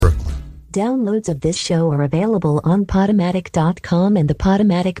Downloads of this show are available on Podomatic.com and the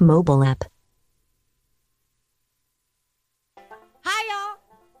Podomatic mobile app. Hi, y'all.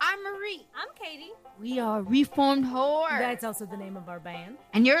 I'm Marie. I'm Katie. We are Reformed Whore. That's also the name of our band.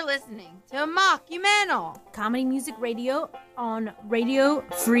 And you're listening to Mockumental Comedy Music Radio on Radio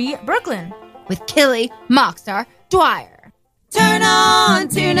Free Brooklyn. with Killy Mockstar Dwyer. Turn on,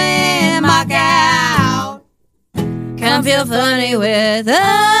 tune in, mock out. Come feel funny with us.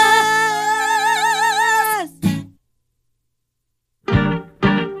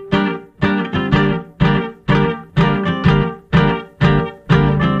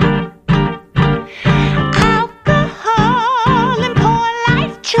 Alcohol and poor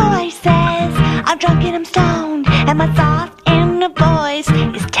life choices. I'm drunk and I'm stoned, and my soft inner voice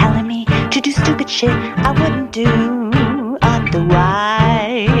is telling me to do stupid shit I wouldn't do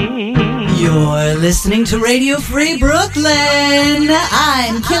otherwise. You're listening to Radio Free Brooklyn.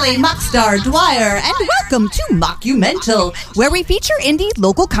 I'm Killy Mockstar Dwyer, and welcome to Mockumental, where we feature indie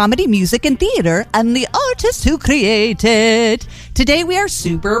local comedy, music, and theater, and the artists who create it. Today we are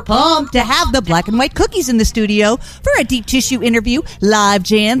super pumped to have the Black and White Cookies in the studio for a deep tissue interview, live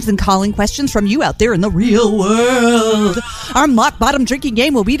jams, and calling questions from you out there in the real world. Our mock bottom drinking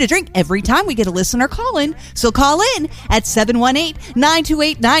game will be to drink every time we get a listener call in, so call in at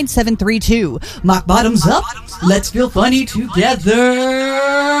 718-928-9732. Mock bottoms up. Let's feel funny together.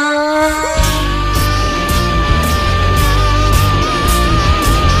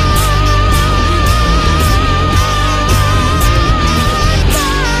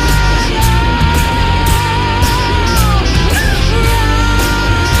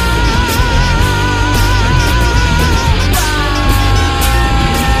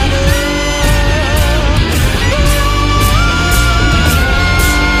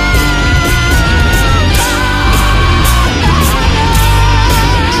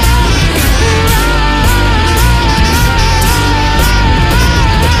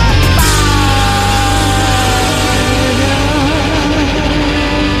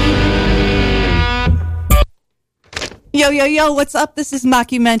 Yo, what's up? This is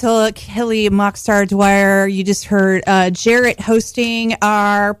Mockumental, Killy Mockstar Dwyer. You just heard Jarrett hosting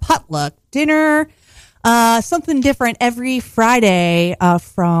our potluck dinner. Something different every Friday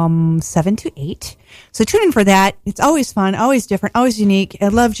from 7 to 8. So tune in for that. It's always fun, always different, always unique. I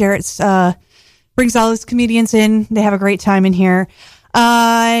love Jarrett's, brings all his comedians in. They have a great time in here.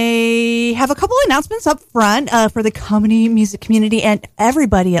 I have a couple announcements up front for the comedy music community and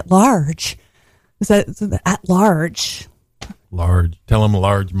everybody at large. Is that at large? Large. Tell them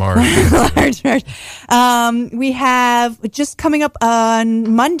large, Marge. Large. We have just coming up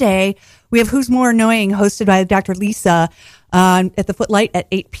on Monday, we have Who's More Annoying, hosted by Dr. Lisa at the Footlight at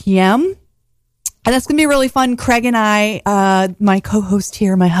 8 p.m. And that's going to be really fun. Craig and I, my co-host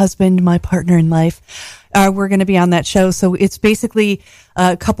here, my husband, my partner in life, we're going to be on that show. So it's basically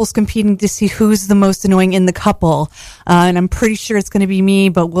couples competing to see who's the most annoying in the couple. And I'm pretty sure it's going to be me,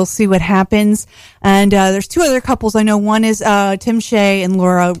 but we'll see what happens. And there's two other couples. I know one is Tim Shea and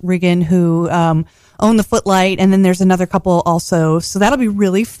Laura Riggin, who own the Footlight, and then there's another couple also. So that'll be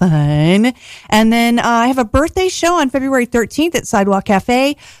really fun. And then I have a birthday show on February 13th at Sidewalk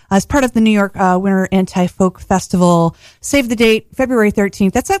Cafe as part of the New York Winter Anti-Folk Festival. Save the date, February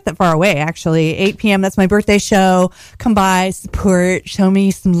 13th. That's not that far away, actually. 8 p.m. That's my birthday show. Come by, support, show me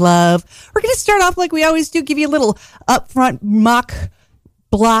some love. We're going to start off like we always do, give you a little upfront mock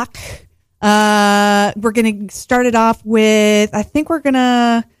block. We're going to start it off with,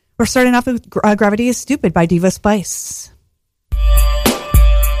 we're starting off with Gravity is Stupid by Diva Spice.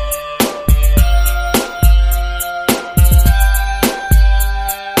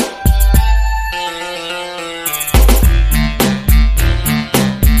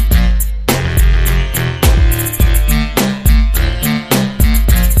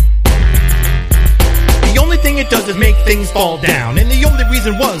 It does is make things fall down, and the only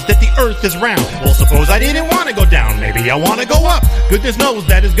reason was that the earth is round. Well, suppose I didn't want to go down, maybe I want to go up. Goodness knows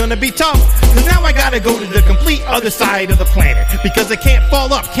that is gonna be tough, cause now I gotta go to the complete other side of the planet, because it can't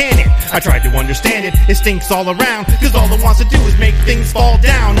fall up, can it? I tried to understand it, it stinks all around, cause all it wants to do is make things fall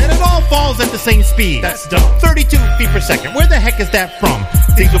down, and it all falls at the same speed. That's dumb. 32 feet per second, where the heck is that from?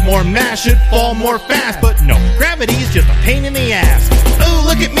 Things with more mass should fall more fast, but no, gravity is just a pain in the ass. Oh,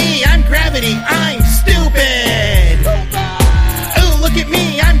 look at me, I'm gravity, I'm stupid. Oh, look at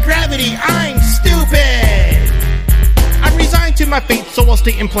me, I'm gravity, I'm stupid. I'm resigned to my fate, so I'll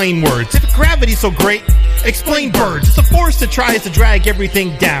state in plain words. If gravity's so great, explain birds. It's a force that tries to drag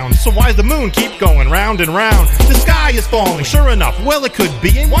everything down. So why does the moon keep going round and round? The sky is falling, sure enough, well it could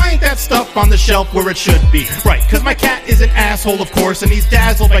be. And why ain't that stuff on the shelf where it should be? Right, cause my cat is an asshole, of course, and he's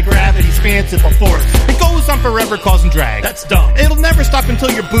dazzled by gravity's fanciful force. It goes on forever causing drag. That's dumb. It'll never stop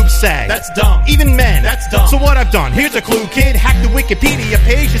until your boobs sag. That's dumb. Even men. That's dumb. So what I've done, here's a clue, kid. Hack the Wikipedia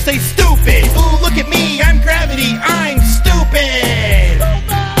page to say stupid. Ooh, look at me, I'm gravity, I'm stupid.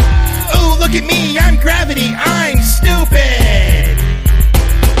 Ooh, look at me, I'm gravity, I'm stupid.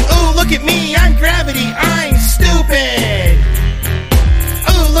 Ooh, look at me, I'm gravity, I'm stupid.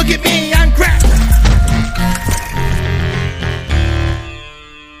 Ooh, look at me, I'm gravity.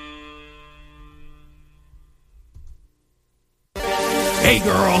 Hey,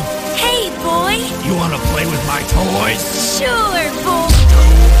 girl. Hey, boy. You want to play with my toys? Sure, boy.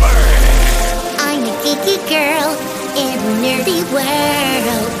 I'm a geeky girl in a nerdy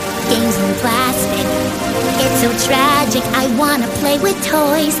world. Games and plastic. It's so tragic. I want to play with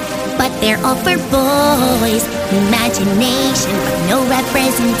toys, but they're all for boys. Imagination, but no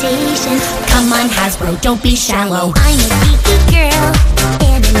representation. Come on, Hasbro, don't be shallow. I'm a geeky girl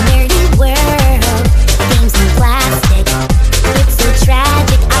in a nerdy world. Games and plastic. It's so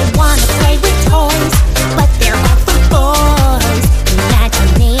tragic, I wanna play with toys, but they're all for boys.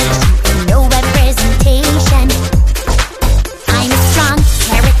 Imagination, no representation. I'm a strong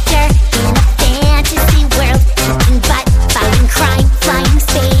character in a fantasy world, kicking butt, fighting crime, flying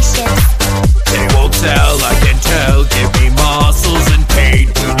spaceships. They won't tell, I can tell. Give me muscles and pain.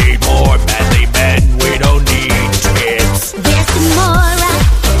 We need more manly men, we don't need kids. Where's Gamora?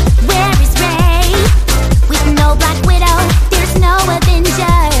 Where is Rey? With no Black Widow, there's no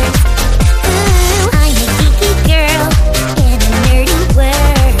Avengers. Ooh, I'm a geeky girl in a nerdy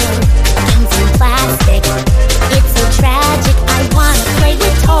world. Games and plastic. It's so tragic, I wanna play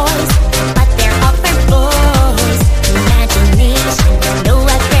with toys, but they're all for boys. Imagination, no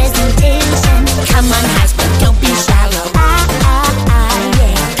representation. Come on, Hasbro, don't be shallow.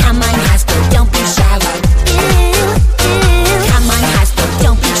 Yeah. Come on, Hasbro, don't be shallow. Come on, Hasbro,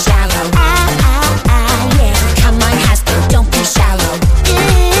 don't be shallow. Yeah. Come on, Hasbro, don't be shallow.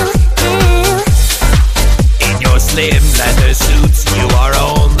 In your slim leather suits, you are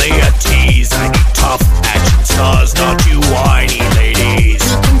only a tease. I need tough action stars, not you whiny ladies.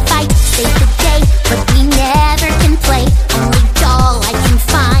 We can fight, save the day, but we never can play. Only doll I can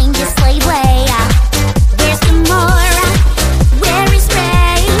find is Slave Leia. Where's Gamora? Where is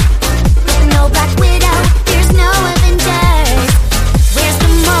Rey? With no Black Widow, there's no Avengers. Where's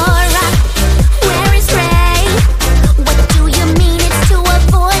Gamora? Where is Rey? What do you mean it's to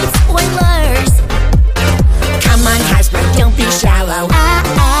avoid spoilers? Come on, Hasbro, don't be shallow.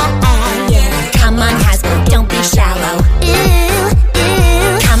 Yeah. Come on, Hasbro, don't be shallow.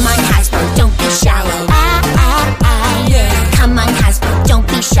 Come on, Hasbro, don't be shallow. Yeah. Come on, Hasbro, don't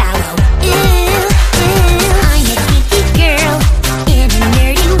be shallow. I'm a geeky girl in a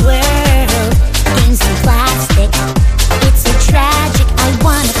nerdy world. Games and plastic. It's so tragic, I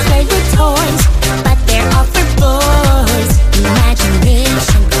wanna play with toys, but they're all for boys.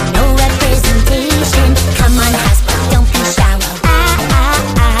 Imagination, no representation. Come on, Hasbro, don't be shallow.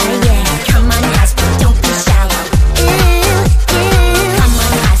 Yeah. Come on, Hasbro, don't be shallow. Come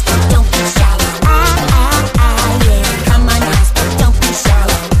on, Hasbro, don't be shallow. Yeah. Come on, Hasbro, don't be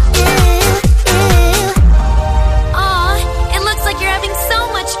shallow. Aw, it looks like you're having so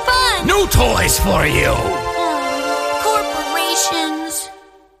much fun. New toys for you. Corporations.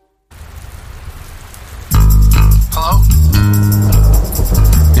 Hello?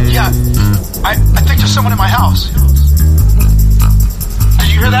 Yeah, I think there's someone in my house. Did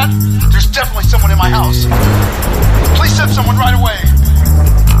you hear that? There's definitely someone in my house. Please send someone right away.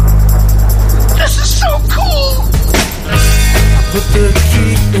 This is so cool! Put the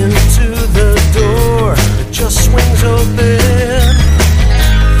key into the door, it just swings open.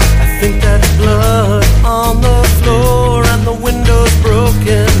 I think that's blood on the floor and the window's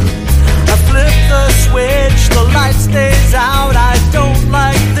broken. I flip the switch, the light stays out. I don't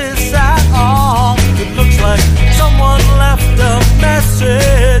like this at all. It looks like someone left a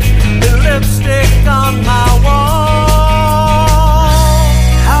message in lipstick on my wall.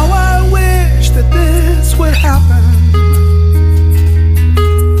 How I wish that this would happen.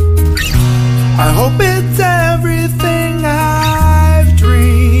 I hope it's everything I've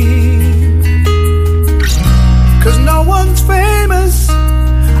dreamed. 'Cause no one's famous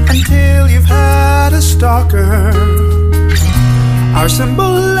until you've had a stalker. Our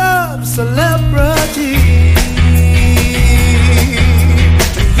symbol of celebrity.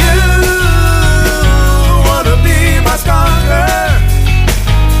 You wanna be my stalker.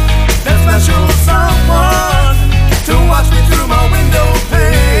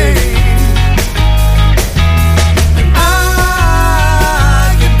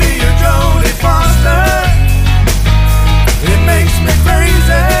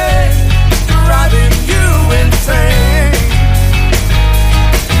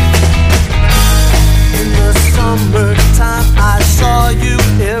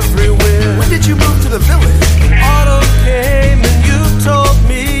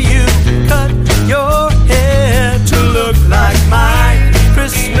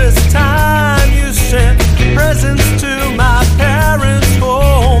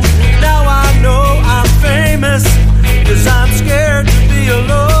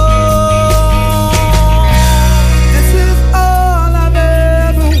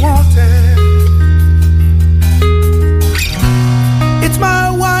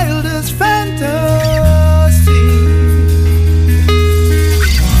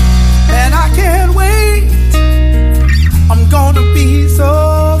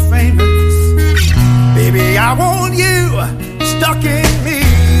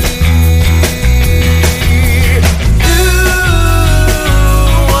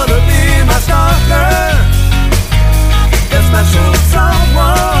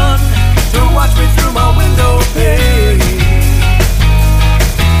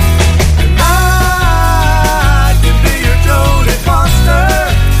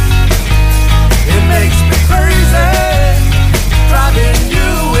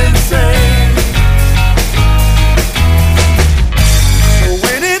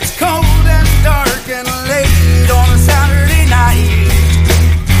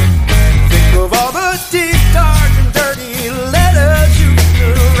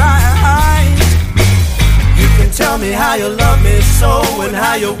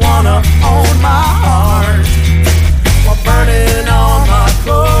 you wanna own my heart while burning all my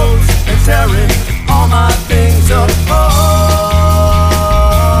clothes and tearing all my things apart.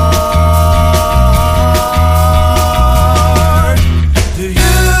 Do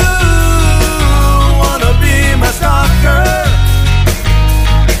you wanna be my stalker?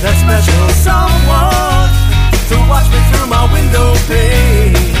 That special someone to watch me through my window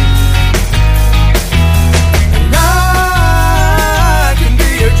pane. And I can be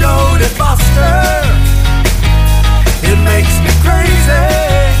your Jodie Foster. It makes me crazy,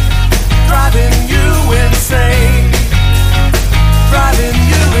 driving you insane. Driving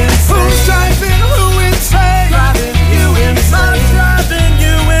you insane. Who's driving who insane? Driving you insane. I'm driving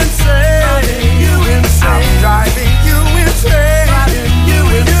you insane. Driving you insane. I'm driving you insane. Driving you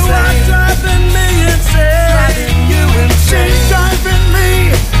insane. You are driving me insane. Driving you insane. She's driving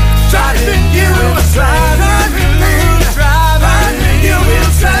me. Driving you insane. Driving me. Driving you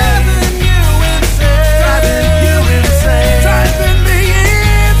insane. Driving you insane. Driving me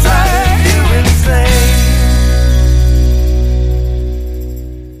insane. Driving you insane.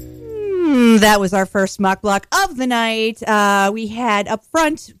 That was our first mock block of the night. We had up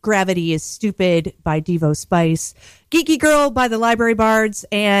front Gravity is Stupid by Devo Spice, Geeky Girl by the Library Bards,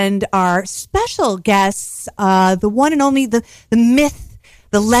 and our special guests, the one and only, the myth,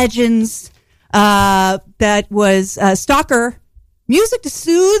 the legends, that was Stalker, Music to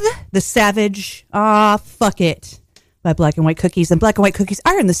Soothe the Savage, Fuck It by Black and White Cookies. And Black and White Cookies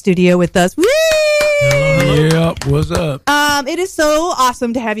are in the studio with us. Woo! Yep, what's up? It is so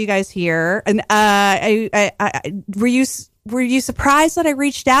awesome to have you guys here. And were you surprised that I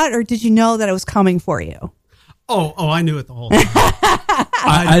reached out, or did you know that I was coming for you? Oh, I knew it the whole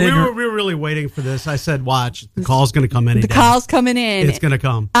time. We were really waiting for this. I said, watch, the call's going to come any day. The call's coming in. It's going to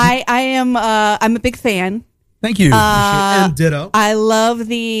come. I'm a big fan. Thank you. And ditto. I love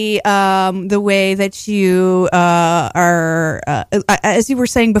the way that you are, as you were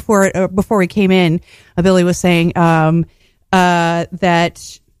saying before we came in, Billy was saying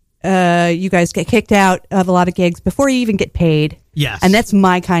that you guys get kicked out of a lot of gigs before you even get paid. Yes. And that's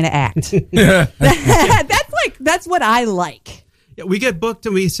my kind of act. That's what I like. Yeah, we get booked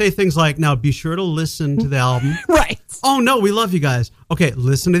and we say things like, now be sure to listen to the album. Right. Oh, no, we love you guys. Okay,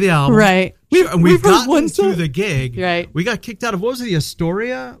 listen to the album. Right. We've gotten to the gig. Right. We got kicked out of, what was it, the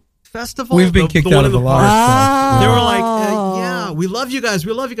Astoria Festival? We've been kicked out of a lot of stuff. They were like, yeah, we love you guys.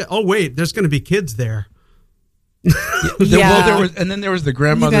 We love you guys. Oh, wait, there's going to be kids there. Well, there was the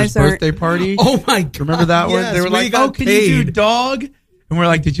grandmother's birthday party. Oh, my God. Remember that one? Yes, they were like, got can you do Dog? And we're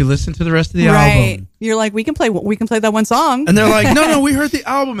like, did you listen to the rest of the album? You're like, we can play that one song. And they're like, no, we heard the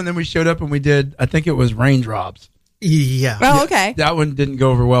album. And then we showed up and we did, I think it was Raindrops. Yeah. Oh, okay. That one didn't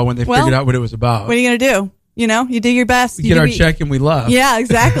go over well when they figured out what it was about. What are you going to do? You know, you do your best. We get our check and we left. Yeah,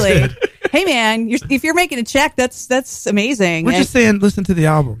 exactly. Hey, man, if you're making a check, that's amazing. We're just saying, listen to the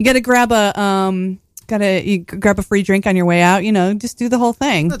album. You got to grab a free drink on your way out. You know, just do the whole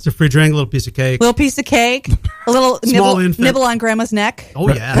thing. That's a free drink, a little piece of cake. A little nibble on grandma's neck. Oh,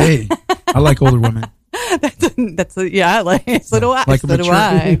 yeah. Hey, I like older women. So do I. Like so do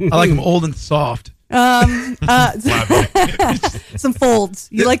I. I like them old and soft. Some folds.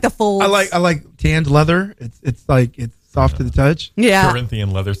 You like the folds. I like tanned leather. It's soft to the touch. Yeah.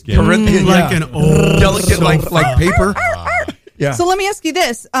 Corinthian leather skin. Like an old delicate like paper. Yeah. So let me ask you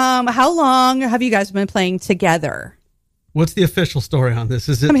this: how long have you guys been playing together? What's the official story on this?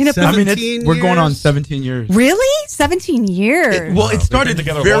 Is it 17 years? We're going on 17 years. Really? 17 years? It started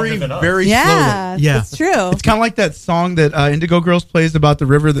very, very slowly. Yeah, that's true. It's kind of like that song that Indigo Girls plays about the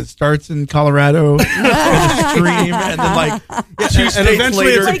river that starts in Colorado and a stream, and then like two states and eventually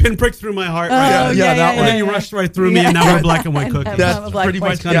later, it's a pinprick through my heart. Right? That one. And then you rushed right through me, and now we're Black and White Cookies. That's pretty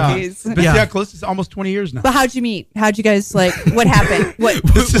much But close. It's almost 20 years now. But how'd you meet? How'd you guys what happened? What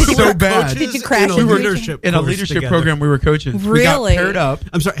this is so bad. Did you crash in a leadership program? We were coaches. Really? We got paired up.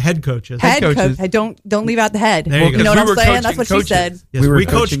 I'm sorry, head coaches. Head coaches. Don't leave out the head. There you go. You know what I'm saying? That's what she said. Yes, we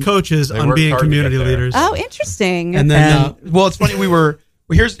coach coaches on being community leaders. Oh, interesting. And then, it's funny.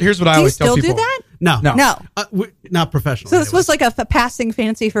 Here's what I always tell people. Do you still do that? No. Not professional. So this was like a passing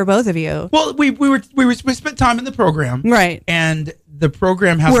fancy for both of you. Well, we spent time in the program, right? And the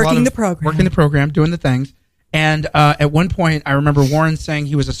program has working the program, doing the things. And at one point, I remember Warren saying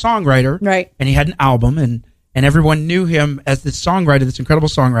he was a songwriter, right? And he had an album, and everyone knew him as this songwriter, this incredible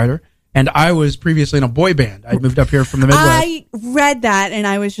songwriter. And I was previously in a boy band. I moved up here from the Midwest. I read that, and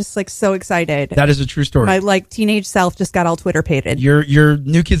I was just like so excited. That is a true story. My teenage self just got all Twitter pated. Your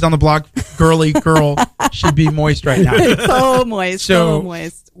New Kids on the Block girly girl should be moist right now. So moist. So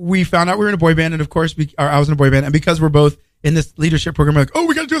moist. We found out we were in a boy band, and of course, I was in a boy band, and because we're both in this leadership program, like, oh,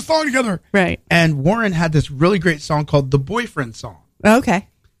 we got to do a song together. Right. And Warren had this really great song called The Boyfriend Song. Okay.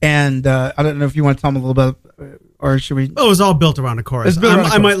 And I don't know if you want to tell them a little bit, or should we? Oh, it was all built around a chorus.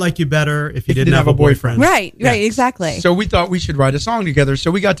 I might like you better if you didn't have a boyfriend. Right, right, exactly. So we thought we should write a song together.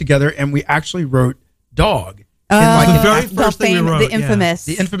 So we got together and we actually wrote Dog. The very first thing we wrote. The infamous.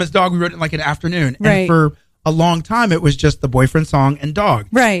 The infamous Dog, we wrote it in like an afternoon. Right. And for a long time, it was just the boyfriend song and Dog.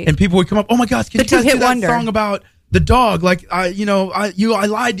 Right. And people would come up, oh my gosh, can The you guys do two-hit that wonder. song about the dog? Like, I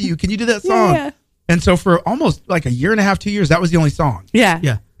lied to you. Can you do that song? Yeah. And so for almost like a year and a half, 2 years, that was the only song. Yeah.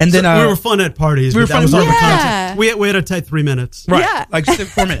 Yeah. And then we were fun at parties. we were but fun that was at all the parties. concept. We had a tight 3 minutes. Right. Yeah. Like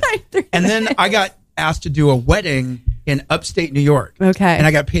 4 minutes. And then I got asked to do a wedding in upstate New York. Okay. And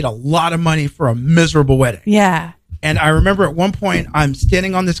I got paid a lot of money for a miserable wedding. Yeah. And I remember at one point I'm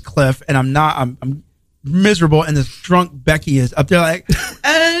standing on this cliff and I'm miserable, and this drunk Becky is up there like,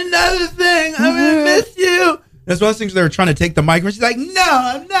 and another thing, I'm gonna miss you. That's one of those things they were trying to take the mic, and she's like, no,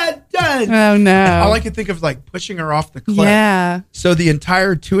 I'm not done. Oh, no. And all I could think of was like pushing her off the cliff. Yeah. So the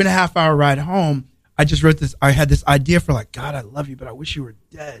entire 2.5 hour ride home, I just wrote this. I had this idea for like, God, I love you, but I wish you were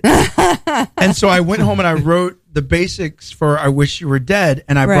dead. And so I went home and I wrote the basics for I Wish You Were Dead,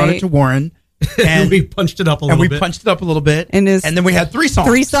 and I brought it to Warren. And we punched it up a little bit. And then we had 3 songs.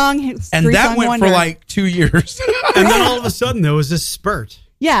 3 songs. And that went for like 2 years. And then all of a sudden there was this spurt.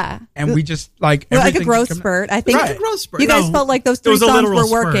 Yeah. And we just like like a everything growth just spurt. I think Right. you guys felt like those 3 songs were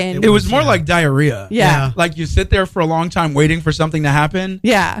working. It was more like diarrhea. Yeah. Like you sit there for a long time waiting for something to happen.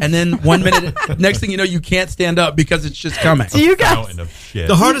 Yeah. And then 1 minute, next thing you know, you can't stand up because it's just coming. Do you guys?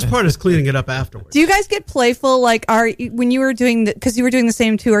 The hardest part is cleaning it up afterwards. Do you guys get playful? Like, when you were doing because you were doing the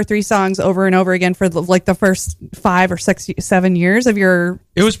same 2 or 3 songs over and over again for like the first 5 or 6, 7 years of your.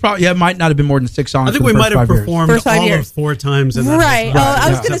 It was probably it might not have been more than 6 songs. I think for we the might first have 5 years. performed First 5 all years. of 4 times. In that Right. whole- Oh, I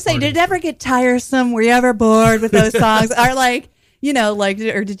was Yeah. going to say, did it ever get tiresome? Were you ever bored with those songs? Or like,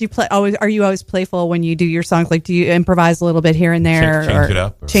 or did you play? Always, are you always playful when you do your songs? Like, do you improvise a little bit here and there, Change it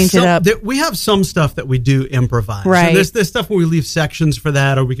up, or- Change it up. We have some stuff that we do improvise. Right. So there's stuff where we leave sections for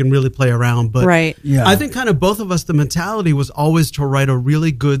that, or we can really play around. But Right. Yeah. I think kind of both of us, the mentality was always to write a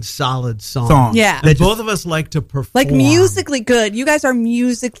really good, solid song. Yeah. And both of us like to perform. Like musically good. You guys are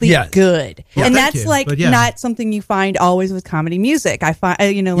musically Yes. good. Yeah, and thank that's you. like But yeah. not something you find always with comedy music. I find,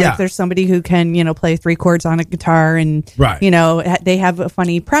 like Yeah. there's somebody who can, play 3 chords on a guitar and, Right. they have a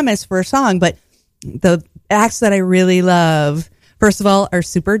funny premise for a song. But the acts that I really love, first of all, are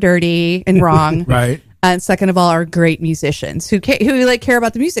super dirty and wrong. Right. And second of all, are great musicians who care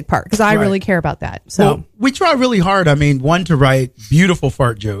about the music part, because I Right. really care about that. So Well, we try really hard. I mean, one, to write beautiful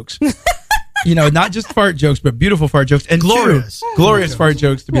fart jokes. Not just fart jokes, but beautiful fart jokes. And Glorious. 2, glorious fart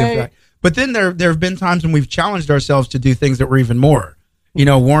jokes to be Right. exact. But then there have been times when we've challenged ourselves to do things that were even more.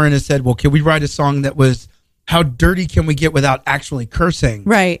 Warren has said, well, can we write a song that was, how dirty can we get without actually cursing?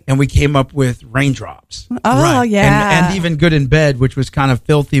 Right. And we came up with Raindrops. Oh, Right. yeah. And even Good in Bed, which was kind of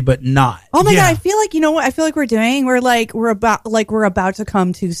filthy, but not. Oh my Yeah. god! I feel like what I feel like we're doing. We're about to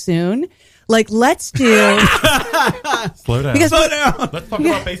come too soon. Like, let's do. Slow down. Because- Slow down. Let's talk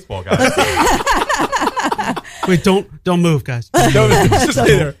about baseball, guys. Wait, don't move, guys. Just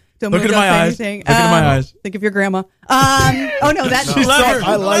stay there. Don't Look move, into don't my say eyes. anything. Look into my eyes. Think of your grandma. Oh no, that's She's Clever.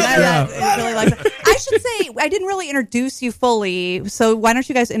 I like that. I really like that. I should say I didn't really introduce you fully. So why don't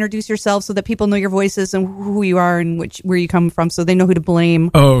you guys introduce yourselves so that people know your voices and who you are and where you come from, so they know who to blame.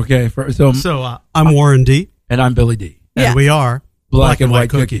 Oh, okay. So I'm Warren D. And I'm Billy D. And Yeah. we are Black and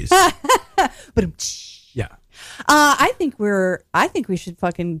White Cookies. But Yeah. I think we should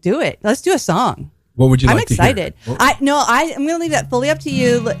fucking do it. Let's do a song. What would you I'm like to hear? excited. I'm going to leave that fully up to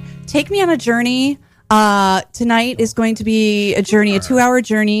you. Take me on a journey. Tonight is going to be a journey, a 2-hour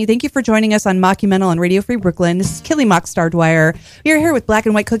journey. Thank you for joining us on Mockumental on Radio Free Brooklyn. This is Killy Mock Star Dwyer. We are here with Black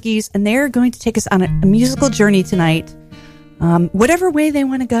and White Cookies, and they're going to take us on a musical journey tonight. Whatever way they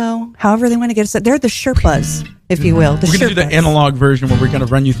want to go, however they want to get us. They're the Sherpas, if you will. The We're going to do the Sherpas. analog version where we're going to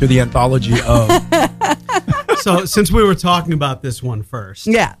run you through the anthology of. So since we were talking about this one first,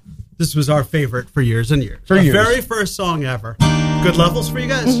 Yeah. this was our favorite for years and years. For Our years. very first song ever. Good levels for you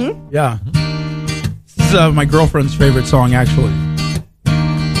guys? Yeah. This is my girlfriend's favorite song, actually.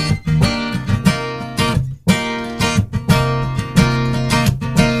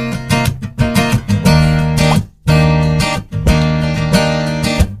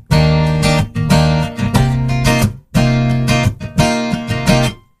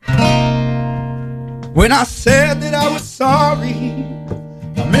 When I said that I was sorry,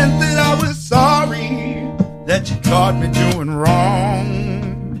 I meant that I was sorry that you caught me doing wrong.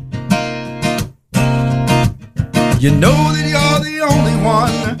 You know that you're the only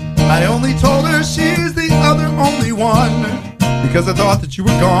one. I only told her she's the other only one, because I thought that you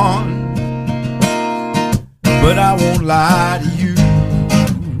were gone. But I won't lie to you.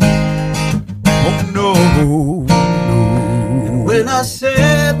 Oh no, no. And when I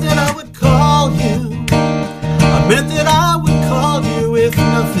said that I would call you, I meant that I would call you if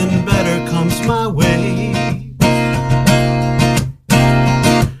nothing better comes my way.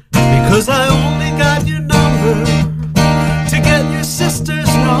 Because I only got your number to get your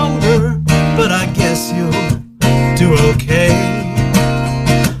sister's number, but I guess you'll do okay.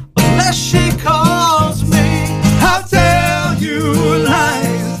 Unless she calls me, I'll tell you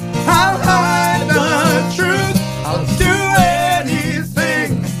lies, I'll hide the truth, I'll do anything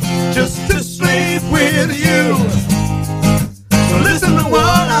just to sleep with you. So listen to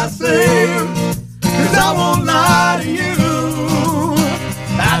what I say, 'cause I won't lie to you.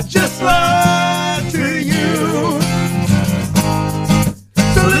 I just lie to you.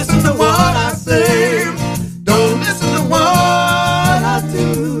 So listen to what I say, don't listen to what I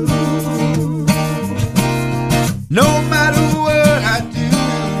do. No matter what I do,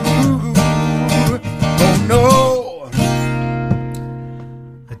 oh no.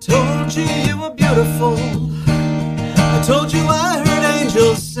 I told you you were beautiful. I told you I heard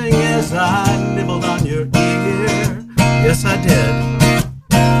angels sing as I nibbled on your ear. Yes, I did.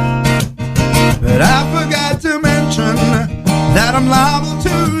 But I forgot to mention that I'm liable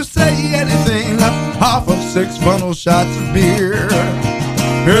to say anything off of 6 funnel shots of beer.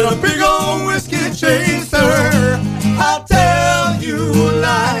 You're a big old whiskey chaser. I'll tell you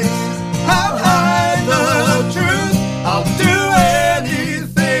lies, I'll hide the truth, I'll do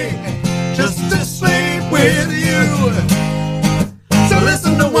anything just to sleep with you. So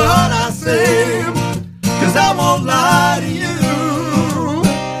listen to what I say, 'cause I won't lie to you.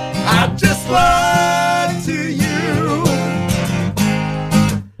 I just lied to you.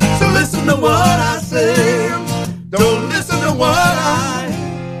 So listen to what I say, don't listen to what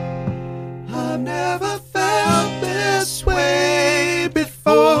I've never felt this way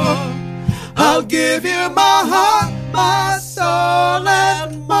before. I'll give you my heart, my soul,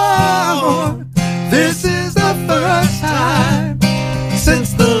 and more. This is the first time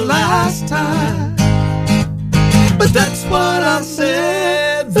since the last time. But that's what I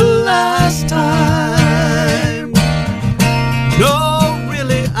said the last time. No,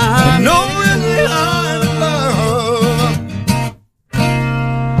 really, I'm in love.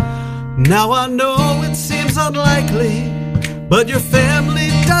 Now I know it seems unlikely, but your family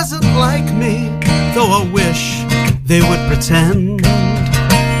doesn't like me, though I wish they would pretend.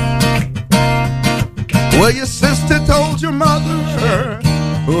 Well, your sister told your mother,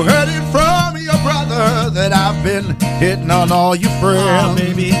 who heard it from your brother, that I've been hitting on all your friends.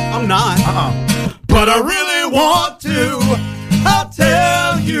 Baby, I'm not. But I really want to. I'll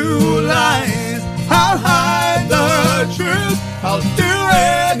tell you lies, I'll hide the truth, I'll do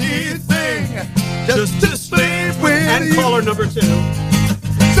anything just to sleep with And you. caller number 2.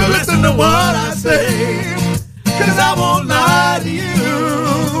 So listen to what I say, 'cause I won't lie to you.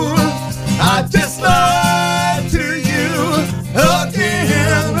 I just lied to you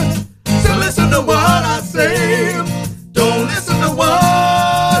again. So listen to what I say, don't listen to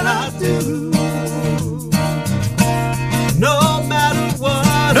what I do. No matter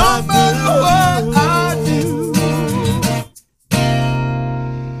what, No matter what I do.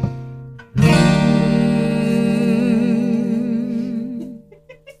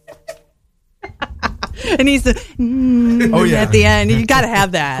 And he's the Oh, yeah. at the end. You got to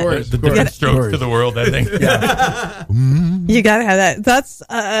have that. The different strokes to the world, I think. Yeah. You got to have that. That's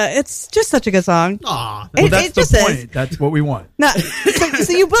it's just such a good song. Aw. Well, that's it the just point. is. That's what we want. No,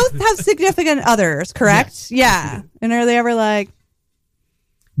 so you both have significant others, correct? Yeah. And are they ever like?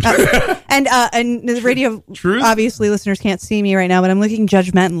 And the radio, Truth? obviously, listeners can't see me right now, but I'm looking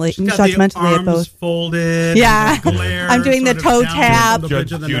judgmentally She's got at the arms both. folded. Yeah. and the glare I'm doing the sort of toe down tap. on the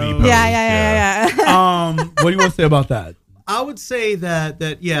bridge of the Judge Judy nose. pose. Yeah. What do you want to say about that? I would say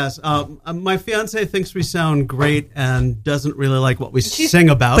that yes, my fiance thinks we sound great and doesn't really like what we sing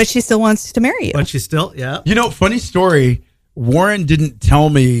about. But she still wants to marry you. But she still, yeah. You know, funny story. Warren didn't tell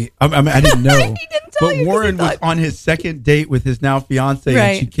me. I mean, I didn't know. He didn't tell but you 'cause Warren he was thought- on his second date with his now fiance, Right.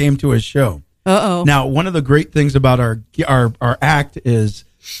 and she came to his show. Uh-oh. Now, one of the great things about our act is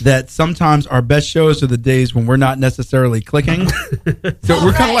that sometimes our best shows are the days when we're not necessarily clicking. So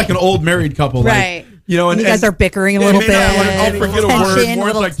we're kind of like an old married couple, Right. Like, you know, and you guys are bickering a Yeah, little maybe bit. I'll forget a word. Tension, Warren's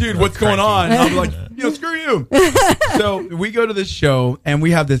little- like, dude, what's going on? And I'm like, screw you. So we go to this show and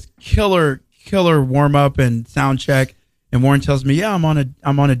we have this killer warm up and sound check. And Warren tells me, yeah, I'm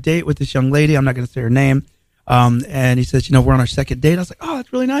on a date with this young lady. I'm not going to say her name. And he says, we're on our second date. I was like, oh,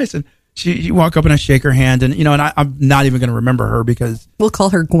 that's really nice. And you walk up and I shake her hand, and and I'm not even going to remember her because we'll call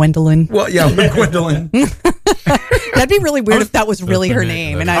her Gwendolyn. Well, yeah, Gwendolyn. That'd be really weird if that was really her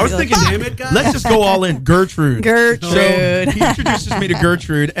name. And I was thinking, let's just go all in. Gertrude. So he introduces me to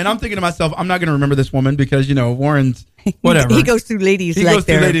Gertrude, and I'm thinking to myself, I'm not going to remember this woman because Warren's whatever. He goes through ladies.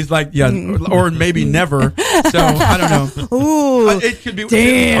 Or maybe never. So I don't know. Ooh, it could be.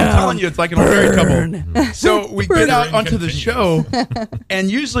 Damn. I'm telling you, it's like an old married couple. So we get out onto the show, and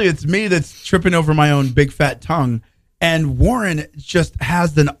usually it's me that's tripping over my own big fat tongue, and Warren just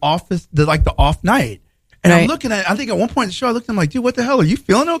has the off night. And I'm looking at, I think at one point in the show, I looked at him like, dude, what the hell? Are you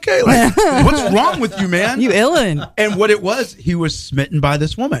feeling okay? Like, what's wrong with you, man? You illin'. And what it was, he was smitten by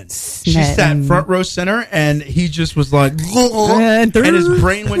this woman. She sat front row center, and he just was like, and his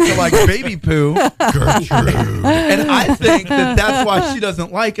brain went to like baby poo. Gertrude. And I think that's why she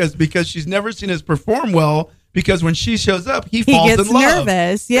doesn't like us, because she's never seen us perform well, because when she shows up, he falls gets in love.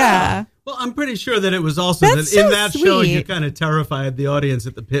 nervous. Yeah. Well, I'm pretty sure that it was also That's that in so that show sweet. you kind of terrified the audience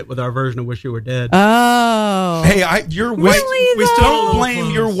at the pit with our version of "Wish You Were Dead." Oh, hey, you're white. Really, we though? don't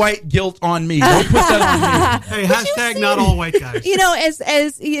blame your white guilt on me. Don't put that on me. Hey, hashtag not all white guys.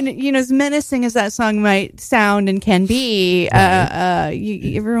 As menacing as that song might sound and can be,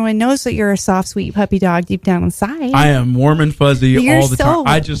 everyone knows that you're a soft, sweet puppy dog deep down inside. I am warm and fuzzy You're all the time.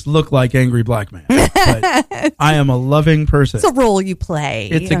 I just look like angry black man. But I am a loving person. It's a role you play.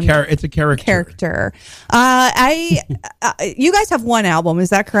 It's a character. You guys have one album, is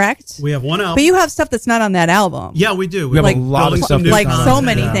that correct? We have one album, but you have stuff that's not on that album. Yeah, we do. We have a lot of stuff. Like so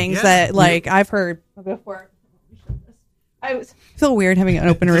many things that I've heard before. I feel weird having an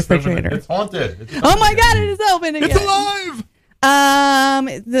open refrigerator. It's haunted. Oh my God, it is open again. It's alive.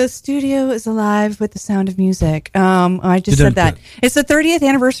 The studio is alive with the sound of music. I just said that. It's the 30th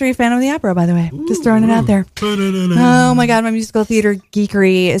anniversary of Phantom of the Opera, by the way. Just throwing it out there. Oh my God, my musical theater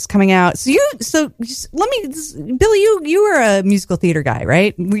geekery is coming out. Billy, you were a musical theater guy,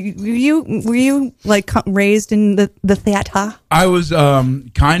 right? Were you like raised in the theater? I was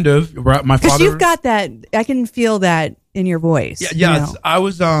kind of. My Because father. you've got that. I can feel that in your voice. Yeah. I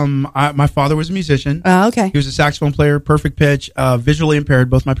was. My father was a musician. Oh, okay. He was a saxophone player, perfect pitch, visually impaired.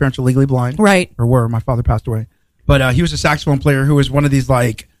 Both my parents are legally blind. Right. Or were. My father passed away. But he was a saxophone player who was one of these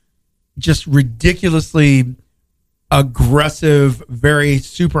like just ridiculously aggressive, very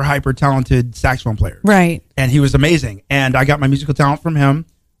super hyper talented saxophone players. Right. And he was amazing. And I got my musical talent from him,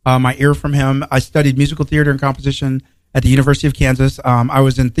 my ear from him. I studied musical theater and composition at the University of Kansas. I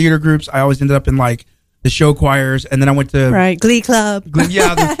was in theater groups. I always ended up in like the show choirs, and then I went to Glee Club.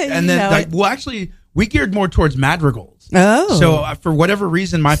 And then actually, we geared more towards madrigals. Oh, so for whatever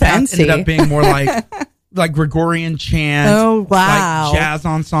reason, my path ended up being more like Gregorian chant. Oh, wow. Like jazz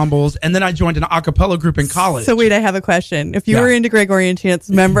ensembles, and then I joined an a cappella group in college. So wait, I have a question. If you were into Gregorian chants,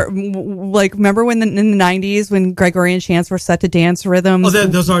 remember when in the 90s when Gregorian chants were set to dance rhythms? Oh,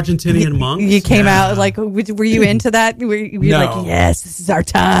 those Argentinian monks. You came out like, were you into that? Were you like, yes, this is our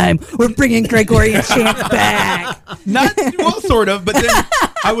time. We're bringing Gregorian chants back. Sort of, but then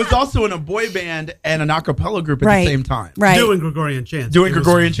I was also in a boy band and an a cappella group at the same time. Right. Doing Gregorian chants.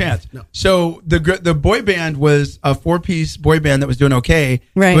 No. So the boy band was a 4-piece boy band that was doing okay.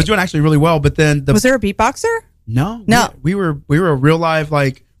 Right. It was doing actually really well, but then was there a beatboxer? No. We were a real live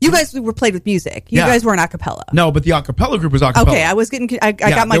like. You guys were played with music. You guys weren't a cappella. No, but the a cappella group was a cappella. Okay, I was getting. I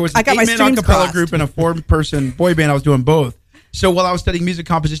got my. There was I got my an streams a cappella crossed. group and a 4-person boy band. I was doing both. So while I was studying music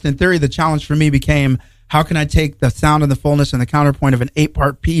composition and theory, the challenge for me became how can I take the sound and the fullness and the counterpoint of an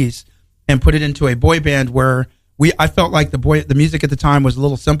 8-part piece and put it into a boy band where I felt like the music at the time was a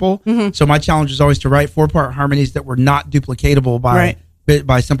little simple. Mm-hmm. So my challenge was always to write 4-part harmonies that were not duplicatable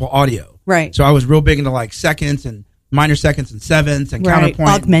by simple audio. Right. So I was real big into like seconds and minor seconds and sevenths and counterpoint.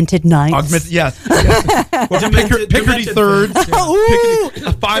 Augmented ninths. Yes. Well, Picardy thirds.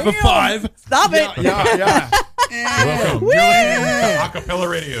 A 5 of 5. Stop it. Yeah. Welcome. You're listening to Acapella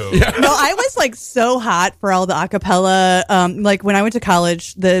Radio. No, I was like so hot for all the acapella. Like when I went to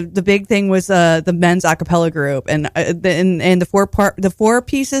college, the big thing was the men's acapella group and the 4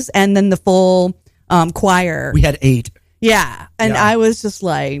 pieces and then the full choir. We had 8. Yeah. And I was just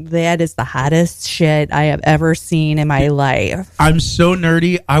like, that is the hottest shit I have ever seen in my life. I'm so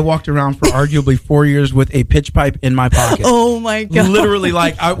nerdy. I walked around for arguably 4 years with a pitch pipe in my pocket. Oh my God. Literally,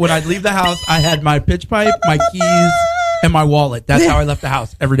 like when I'd leave the house, I had my pitch pipe, my keys, and my wallet. That's how I left the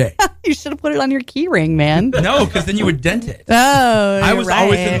house every day. You should have put it on your key ring, man. No, because then you would dent it. Oh, I was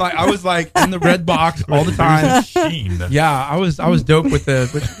always in the red box all the time. Yeah, I was dope with the.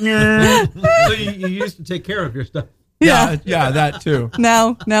 So you used to take care of your stuff. Yeah, that too.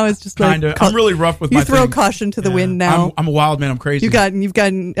 Now it's just Kind of. like I'm really rough with you my throw things. caution to the wind now. I'm a wild man. I'm crazy. You've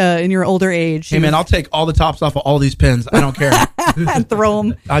gotten in your older age. Hey man, I'll take all the tops off of all these pins. I don't care. and throw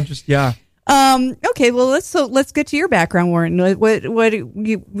them. I just Okay, well let's get to your background, Warren.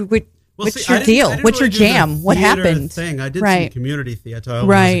 What's your deal? What's your jam? What happened? I did some community theater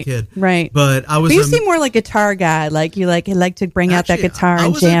when I was a kid. Right. But I was. But you seem more like a guitar guy. Like you like to bring out that guitar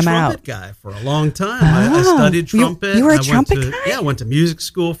and jam out. I was a trumpet guy for a long time. I studied trumpet. You were a trumpet guy? Yeah, I went to music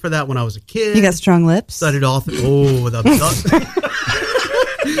school for that when I was a kid. You got strong lips. Studied all. Let's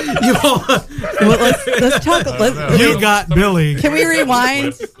talk. You got Billy. Can we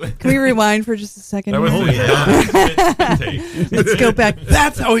rewind? Can we rewind for just a second? Let's go back.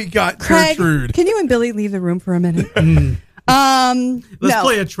 That's how he got Craig, Gertrude. Can you and Billy leave the room for a minute? Let's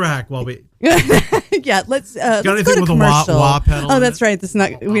play a track while we. Yeah, let's got go anything to with commercial. a wah pedal? Oh, that's right. This is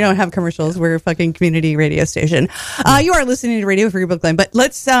not. We don't have commercials. We're a fucking community radio station. You are listening to Radio Free Brooklyn, but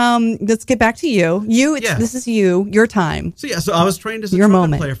let's get back to you. This is your time. So I was trained as a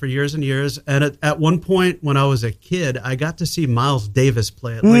trumpet player for years and years, and at one point when I was a kid, I got to see Miles Davis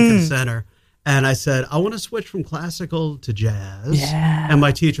play at Lincoln Center. And I said, I want to switch from classical to jazz. Yeah. And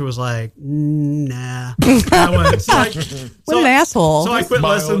my teacher was like, nah. What an asshole. So I quit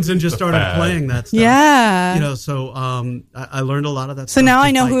lessons and just started playing that stuff. Yeah. So I learned a lot of that So stuff. now I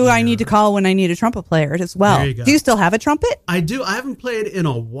know who I need to call when I need a trumpet player as well. There you go. Do you still have a trumpet? I do. I haven't played in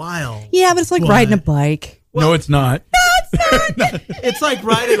a while. Yeah, but it's like riding a bike. No, it's not. It's like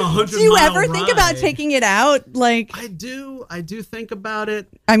riding 100 Do you mile ever think about taking it out? Like I do think about it.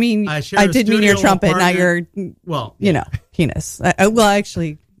 I mean, I did mean your trumpet, not your penis.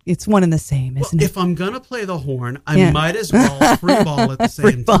 Actually, it's one and the same, isn't it? If I'm gonna play the horn, I might as well free ball at the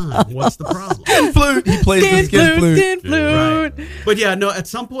same time. What's the problem? Skin flute. He plays the skin flute. Skin flute. Right. But yeah, no. At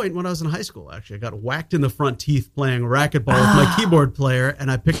some point when I was in high school, actually, I got whacked in the front teeth playing racquetball with my keyboard player,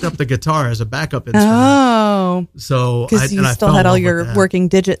 and I picked up the guitar as a backup instrument. Oh, so because you still had all your working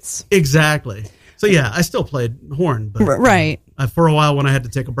digits. Exactly. So yeah, I still played horn, but right. For a while when I had to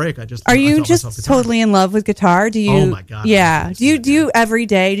take a break, I just are you just totally in love with guitar? Do you? Oh my god! Yeah. Do you every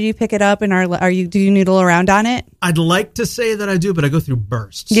day? Do you pick it up and do you noodle around on it? I'd like to say that I do, but I go through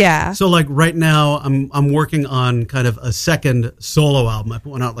bursts. Yeah. So like right now, I'm working on kind of a second solo album. I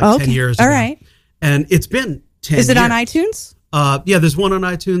put one out 10 years ago. All right. And it's been 10 years. Is it on iTunes? Yeah, there's one on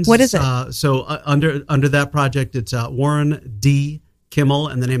iTunes. What is it? So under that project, it's Warren D. Kimmel,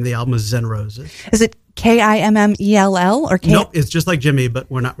 and the name of the album is Zen Roses. Is it Kimmell or K? Nope, it's just like Jimmy, but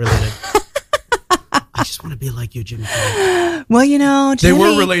we're not related. I just want to be like you, Jimmy. Well, Jimmy, they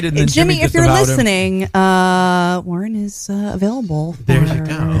were related. And Jimmy, if you're listening, Warren is available. There you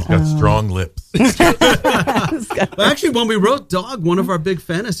go. He's got strong lips. Well, actually, when we wrote Dog, one of our big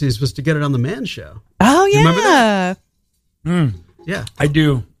fantasies was to get it on the Man Show. Oh yeah. You remember that? Yeah, I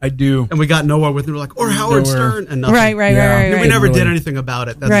do. And we got nowhere with it. We're like, or Howard Stern, and nothing. Right. We never did anything about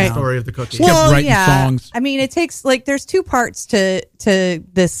it. That's the story of the cookie. Kept writing songs. I mean, it takes there's two parts to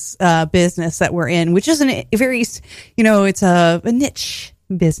this business that we're in, which isn't a very, it's a niche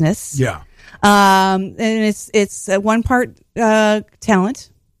business. Yeah. And it's one part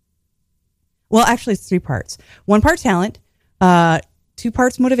talent. Well, actually, it's three parts. One part talent, 2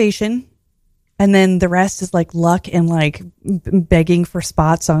 parts motivation. And then the rest is like luck and like begging for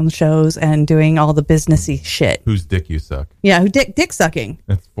spots on shows and doing all the businessy shit. Whose dick you suck? Yeah, dick sucking.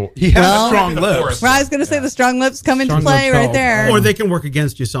 That's he has strong lips. Well, I was going to say the strong lips come into play right there. Or they can work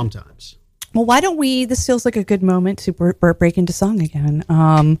against you sometimes. Well, why don't we? This feels like a good moment to break into song again.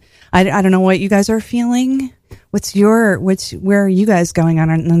 I don't know what you guys are feeling. Where are you guys going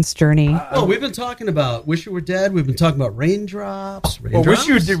on this journey? Well, we've been talking about Wish You Were Dead. We've been talking about Raindrops. Well, Wish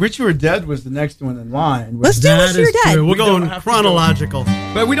You Were Dead was the next one in line. Let's do Wish You Were Dead. We're going chronological.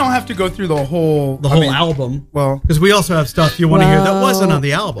 But we don't have to go through the whole album. Well, because we also have stuff you want to hear that wasn't on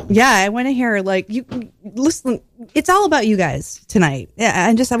the album. Yeah, I want to hear you listen. It's all about you guys tonight. Yeah,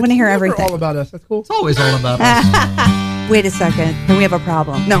 I want to hear everything. All about us. That's cool. It's always all about us. Wait a second. Then we have a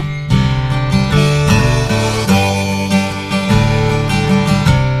problem. No.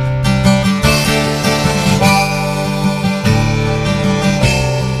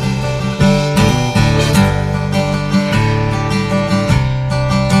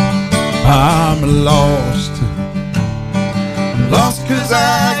 I'm lost. I'm lost 'cause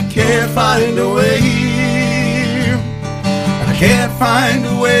I can't find a way. I can't find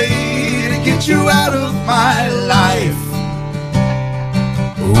a way to get you out of my life.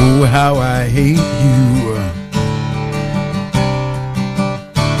 Oh, how I hate you.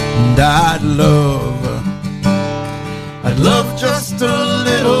 And I'd love just a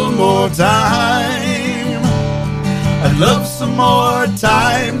little more time. love some more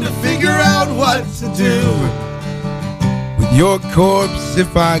time to figure out what to do with your corpse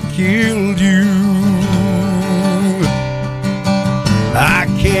if I killed you. I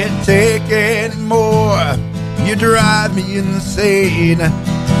can't take any more. You drive me insane.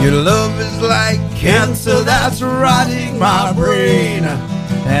 Your love is like cancer that's rotting my brain.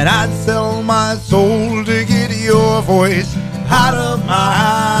 And I'd sell my soul to get your voice out of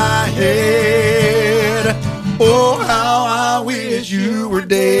my head. Oh, how I wish you were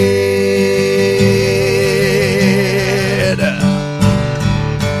dead.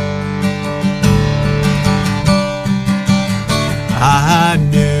 I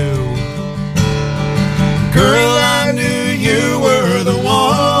knew, girl, I knew you were the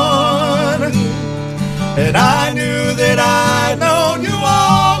one. And I knew that I'd known you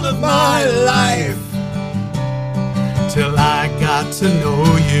all of my life, till I got to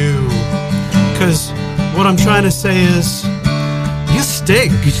know you. 'Cause what I'm trying to say is, you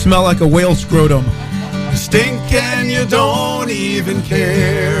stink. You smell like a whale scrotum. You stink and you don't even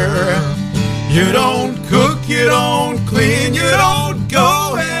care. You don't cook, you don't clean, you don't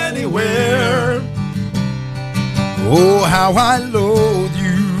go anywhere. Oh, how I loathe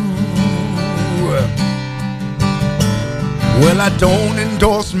you. Well, I don't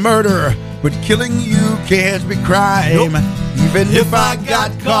endorse murder, but killing you can't be crime. Nope. Even if I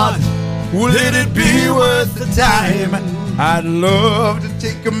got caught, would it be worth the time? I'd love to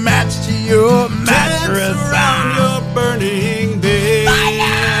take a match to your mattress. Dance around your burning bed.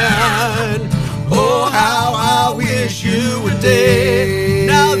 Oh, how I wish you were dead.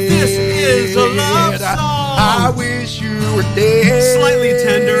 Now this is a love song. I wish you were dead. Slightly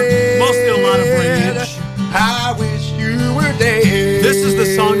tender, mostly a lot of rage. I wish you were dead. This is the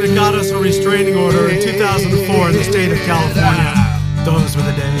song that got us a restraining order in 2004 in the state of California. Those were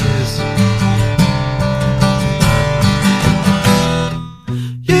the days.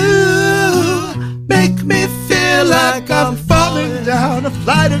 Make me feel like I'm falling down a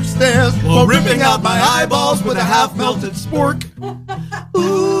flight of stairs, or ripping out my eyeballs with a half-melted spork.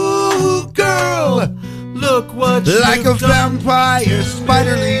 Ooh, girl, look what like you've a vampire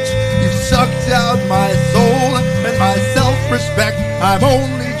spider leech, you've sucked out my soul and my self-respect. I'm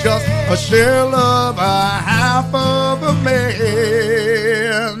only just a shell of a half of a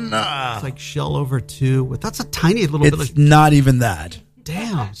man. It's like shell over two. That's a tiny little bit. It's not even that.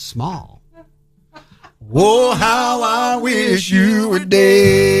 Damn, small. Oh, how I wish you were dead.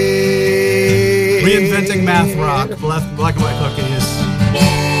 Reinventing math rock, black and white cookies.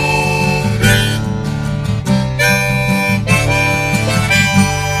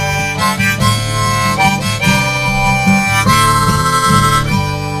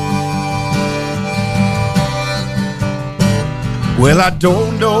 Well, I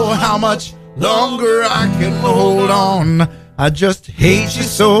don't know how much longer I can hold on. I just hate you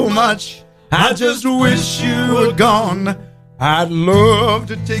so much. I just wish you were gone. I'd love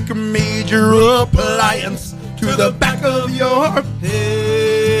to take a major appliance to the back of your head.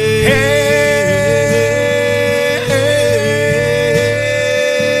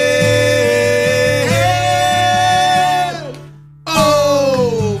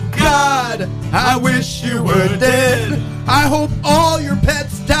 Oh, God, I wish you were dead. I hope all your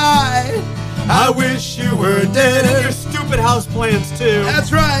pets die. I wish you were dead. And your stupid houseplants, too.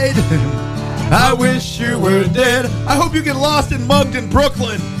 That's right. I wish you were dead. I hope you get lost and mugged in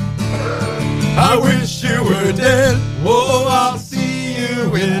Brooklyn. I wish you were dead. Oh, I'll see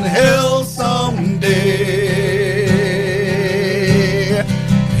you in hell someday.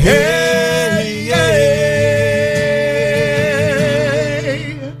 Hey, yeah.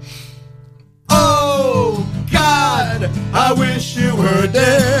 Oh, God, I wish you were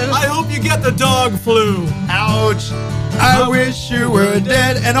dead. I hope you get the dog flu. Ouch. I wish you were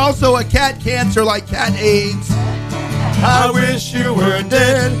dead. And also a cat cancer like cat AIDS. I wish you were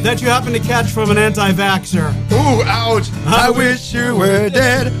dead. That you happen to catch from an anti-vaxxer. Ooh, ouch. I wish you were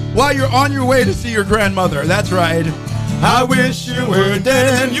dead while you're on your way to see your grandmother. That's right. I wish you were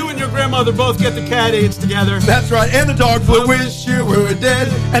dead. And you and your grandmother both get the cat AIDS together. That's right. And the dog flu. I wish you were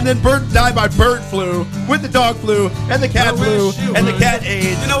dead. And then die by bird flu with the dog flu and the cat flu and the cat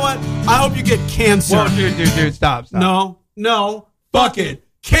AIDS. You know what? I hope you get cancer. Whoa, dude, stop. No. Fuck it.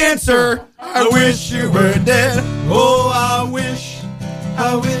 Cancer. I wish you were dead. Oh, I wish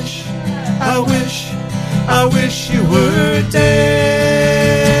you were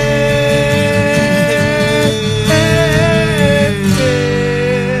dead.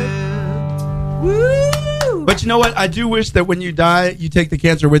 Woo! But you know what? I do wish that when you die, you take the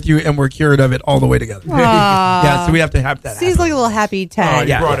cancer with you, and we're cured of it all the way together. Yeah, so we have to have that. Seems like a little happy tag.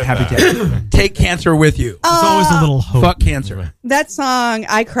 Happy tag. Take cancer with you. There's always a little hope. Fuck cancer. That song,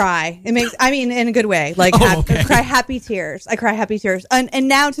 I cry. It makes, I mean, in a good way. Like, I cry happy tears. I cry happy tears. And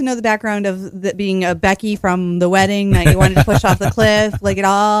now to know the background of being a Becky from the wedding that you wanted to push off the cliff, like, it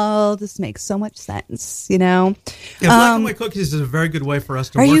all just makes so much sense, you know? Yeah, Black and White Cookies is a very good way for us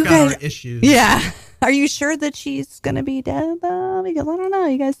to work out our issues. Yeah. Are you sure that she's going to be dead, though? Because I don't know.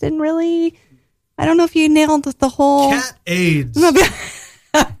 You guys didn't really... I don't know if you nailed the whole... Cat AIDS. I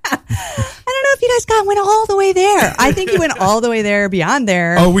don't know if you guys went all the way there. I think you went all the way there, beyond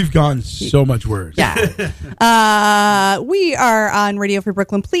there. Oh, we've gone so much worse. Yeah. We are on Radio Free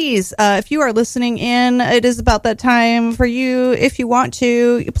Brooklyn. Please, if you are listening in, it is about that time for you. If you want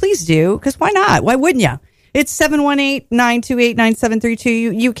to, please do, because why not? Why wouldn't you? It's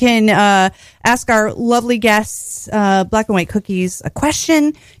 718-928-9732. You can ask our lovely guests, Black and White Cookies, a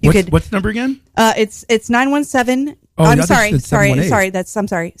question. What's the number again? It's 917. Oh, I'm sorry.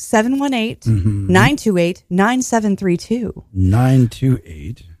 718-928-9732.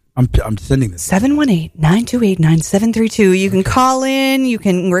 928. I'm sending this. 718-928-9732. You can call in. You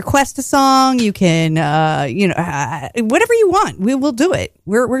can request a song. You can, whatever you want. We will do it.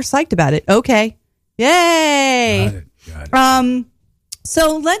 We're psyched about it. Okay. Yay! Got it.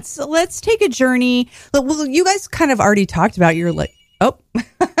 So let's take a journey. Well, you guys kind of already talked about your Wow,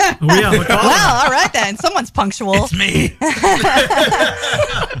 all right then. Someone's punctual. It's me.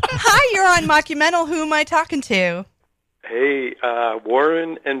 Hi, you're on Mockumental. Who am I talking to? Hey,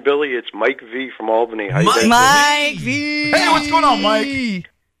 Warren and Billy, it's Mike V from Albany. How you guys Mike V. Hey, what's going on, Mike?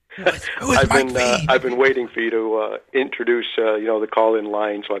 I've been waiting for you to introduce, the call-in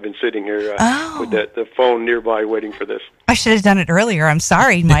line. So I've been sitting here with the phone nearby, waiting for this. I should have done it earlier. I'm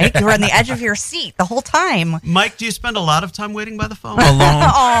sorry, Mike. You were on the edge of your seat the whole time. Mike, do you spend a lot of time waiting by the phone?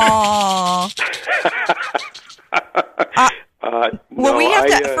 Alone. Well, we have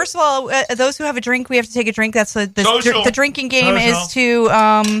to. First of all, those who have a drink, we have to take a drink. That's the drinking game is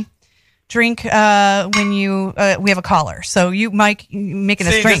to. Drink when you we have a caller. So you, Mike, making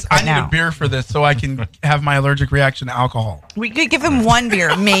us drink right now. I need a beer for this so I can have my allergic reaction to alcohol. We could give him one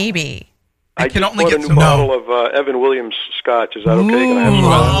beer, maybe. I can only get a new bottle of Evan Williams Scotch. Is that okay? Can I have I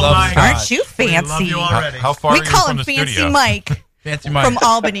love Scotch. Aren't you fancy? How far we are you call from him the Fancy studio? Mike. Fancy Mike from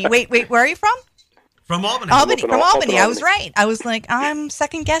Albany. Wait, where are you from? From Albany. From Albany. I was right. I was like, I'm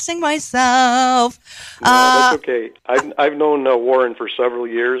second guessing myself. No, that's okay. I've known Warren for several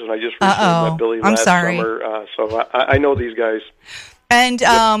years, and I just recently met Billy last summer. So I know these guys. And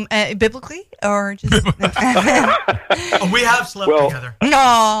biblically, or just we have slept together.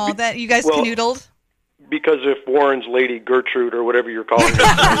 No, that you guys canoodled. Because if Warren's Lady Gertrude or whatever you're calling her is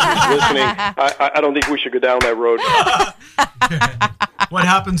listening, I don't think we should go down that road. What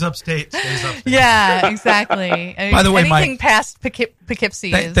happens upstate stays upstate. Yeah, exactly. By the way, anything Mike, past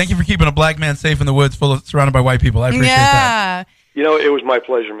Poughkeepsie is... Thank you for keeping a black man safe in the woods, surrounded by white people. I appreciate that. It was my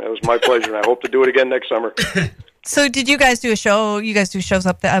pleasure, man. It was my pleasure, and I hope to do it again next summer. So did you guys do a show? You guys do shows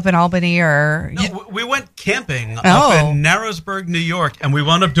up in Albany, or? No, we went camping up in Narrowsburg, New York, and we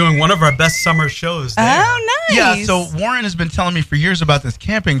wound up doing one of our best summer shows there. Oh, nice. Yeah, so Warren has been telling me for years about this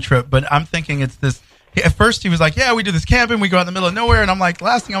camping trip, but I'm thinking it's this... At first, he was like, yeah, we do this camping. We go out in the middle of nowhere. And I'm like,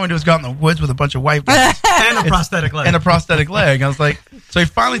 last thing I want to do is go out in the woods with a bunch of white guys. And a prosthetic leg. I was like, so he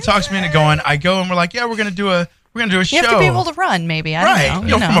finally talks me into going. I go and we're like, yeah, we're going to do a show. You have to be able to run, maybe. I don't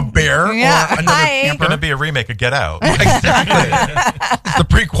know. From a bear or another camper. It's going to be a remake of Get Out. Exactly. It's the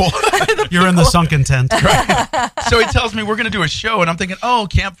prequel. You're in the sunken tent. Right. So he tells me we're going to do a show. And I'm thinking,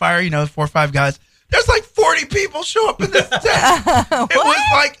 campfire, 4 or 5 guys. There's like 40 people show up in this tent.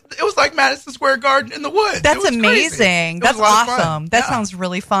 It was like Madison Square Garden in the woods. That's amazing. That's awesome. That sounds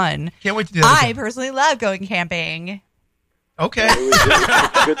really fun. Can't wait to do that. I personally love going camping. Okay.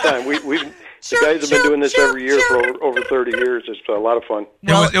 It's a good time. The guys have been doing this every year for over 30 years. It's a lot of fun.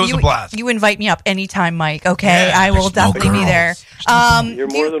 It was a blast. You invite me up anytime, Mike. Okay, yeah, I will definitely be there. You're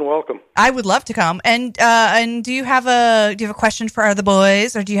more than welcome. I would love to come. And do you have a question for the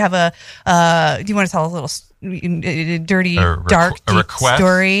boys, or do you have do you want to tell a little dirty, dark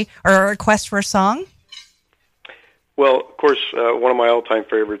story, or a request for a song? Well, of course, one of my all-time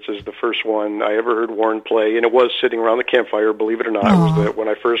favorites is the first one I ever heard Warren play, and it was sitting around the campfire, believe it or not. It was when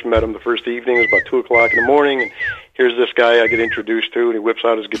I first met him the first evening. It was about 2 o'clock in the morning, and here's this guy I get introduced to, and he whips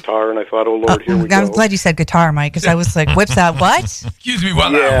out his guitar, and I thought, oh, Lord, here we go. I'm glad you said guitar, Mike, because I was like, whips out what? Excuse me,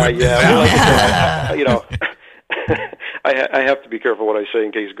 what? Well, I have to be careful what I say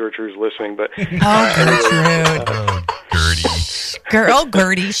in case Gertrude's listening, but... Gertrude. Gertie. Girl,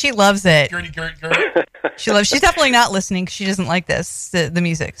 Gertie, she loves it. Gertie. She's definitely not listening because she doesn't like the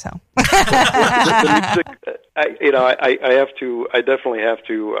music. So the music, I definitely have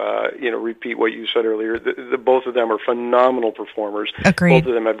to, repeat what you said earlier. The both of them are phenomenal performers. Agreed. Both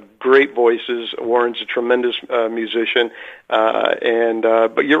of them have great voices. Warren's a tremendous musician,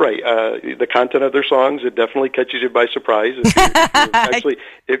 but you're right. The content of their songs, it definitely catches you by surprise.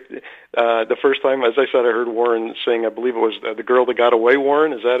 The first time, as I said, I heard Warren sing. I believe it was "The Girl That Got Away."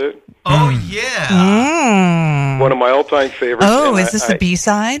 Warren, is that it? Oh yeah. One of my all-time favorites. Oh, is this the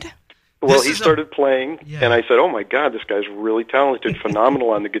B-side? Well, he started playing, and I said, "Oh my God, this guy's really talented, phenomenal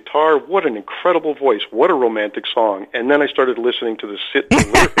on the guitar. What an incredible voice! What a romantic song!" And then I started listening to the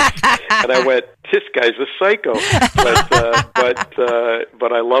lyrics, and I went, "This guy's a psycho."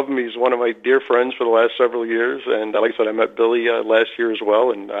 But I love him. He's one of my dear friends for the last several years, and like I said, I met Billy last year as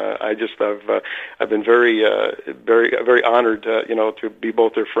well, and I've been very honored, to be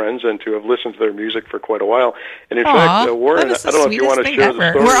both their friends and to have listened to their music for quite a while. And in fact, Warren, I don't know if you want to share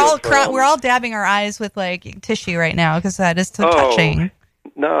the story. We're all dabbing our eyes with like tissue right now because that is so touching.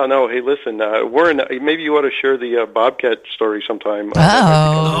 No. Hey, listen, Warren, maybe you ought to share the Bobcat story sometime.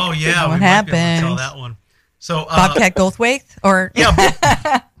 Oh yeah, what we happened? Might be able to tell that one. So Bobcat Goldthwait, or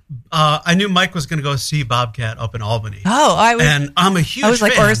I knew Mike was going to go see Bobcat up in Albany. And I'm a huge. I was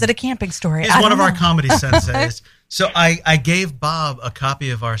like, fan. or is it a camping story? He's one of our comedy senseis. So I gave Bob a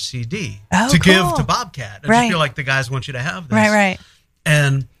copy of our CD to give to Bobcat. I just feel like the guys want you to have this. Right.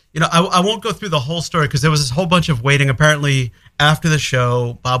 And I won't go through the whole story because there was this whole bunch of waiting. Apparently, after the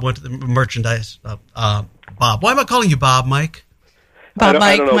show, Bob went to the merchandise. Bob, why am I calling you Bob, Mike? Bob.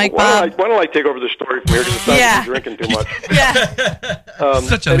 Why don't I take over the story from here because I'm drinking too much.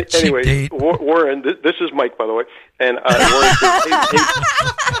 Such a cheap date. Warren, this is Mike, by the way. And Warren says,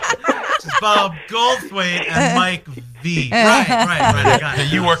 It's Bob Goldthwait and Mike V. Right. I got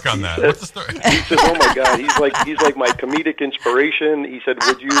it. You work on that. What's the story? He says, "Oh my God, he's like my comedic inspiration." He said,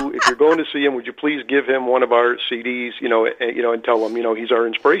 if you're going to see him, would you please give him one of our CDs, and tell him, he's our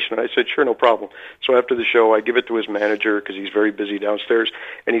inspiration." And I said, "Sure, no problem." So after the show, I give it to his manager because he's very busy downstairs,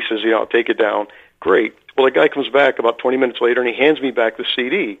 and he says, "I'll take it down." Great. Well, the guy comes back about 20 minutes later, and he hands me back the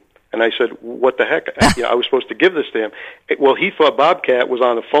CD. And I said, "What the heck? I was supposed to give this to him." Well, he thought Bobcat was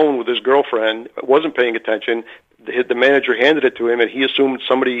on the phone with his girlfriend, wasn't paying attention. The manager handed it to him, and he assumed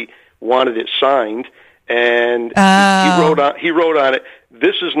somebody wanted it signed. And he wrote on it,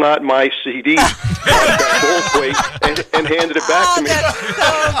 "This is not my CD," and handed it back to me. That's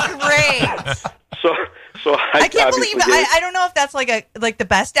so great. So I can't believe I don't know if that's like the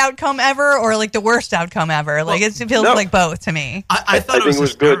best outcome ever or like the worst outcome ever. Like it feels like both to me. I thought it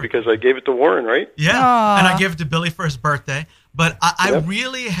was good because I gave it to Warren, right? Yeah, and I gave it to Billy for his birthday. But I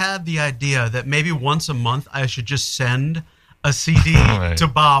really had the idea that maybe once a month I should just send a CD to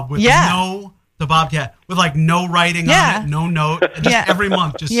Bob with the Bobcat with like no writing on it, no note, and just every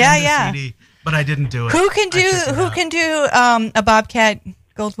month just send a CD. But I didn't do it. Who can do a Bobcat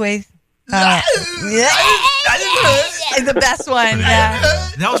Goldthwait? The best one.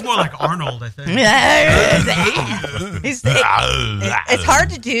 That was more like Arnold, I think. It's hard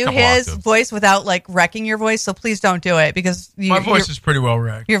to do his voice without like wrecking your voice, so please don't do it because my voice is pretty well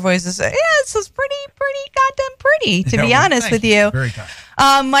wrecked. Your voice is it's pretty goddamn pretty, to be honest with you. Very kind.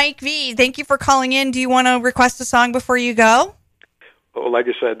 Mike V, thank you for calling in. Do you want to request a song before you go? Well, like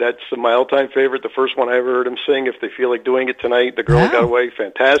I said, that's my all-time favorite. The first one I ever heard him sing. If they feel like doing it tonight, "The Girl Who Got Away,"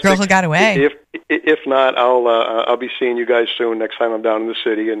 fantastic. "Girl Who Got Away." If not, I'll be seeing you guys soon. Next time I'm down in the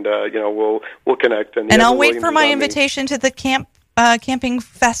city, and we'll connect. And I'll wait for my invitation to the camping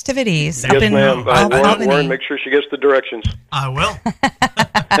festivities. Yes, ma'am. Warren, make sure she gets the directions. I will.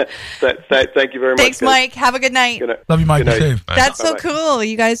 Thank you very much. Thanks, Mike. Have a good night. Love you, Mike. Safe. That's so cool.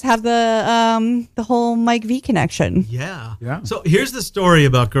 You guys have the whole Mike V connection. Yeah. So here's the story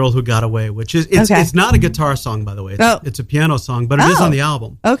about "Girl Who Got Away," which is it's not a guitar song, by the way. It's a piano song, but it is on the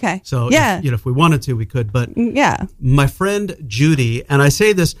album. Okay. So if we wanted to, we could. But my friend Judy, and I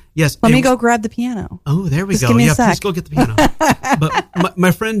say this, Let me go grab the piano. Oh, there we Just go. Give me a sec. Please go get the piano. But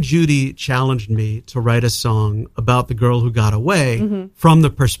my friend Judy challenged me to write a song about the girl who got away from the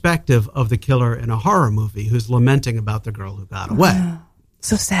perspective of the killer in a horror movie who's lamenting about the girl who got away.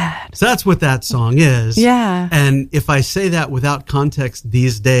 So sad. So that's what that song is. Yeah. And if I say that without context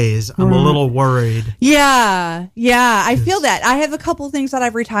these days, I'm a little worried. Yeah. I feel that. I have a couple things that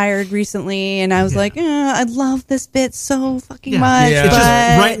I've retired recently, and I was like, I love this bit so fucking much. Yeah. It's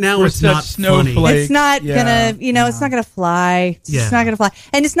just, right now, it's not funny. It's not gonna, it's not gonna fly. It's just not gonna fly,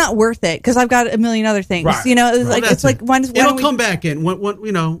 and it's not worth it because I've got a million other things. Right. It's like it'll come back in.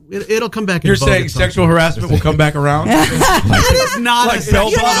 It'll come back in. You're saying sexual harassment will come back around? That is not like a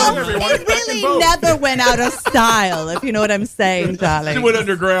it really never went out of style, if you know what I'm saying, darling. It went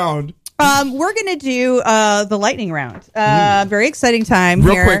underground. We're going to do the lightning round. Very exciting time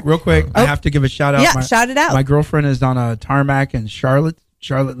Real quick. I have to give a shout out. Yeah, shout it out. My girlfriend is on a tarmac in Charlotte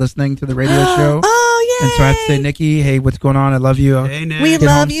listening to the radio show. Oh, yeah. And so I have to say, Nikki, hey, what's going on? I love you. Hey, Nick. We Get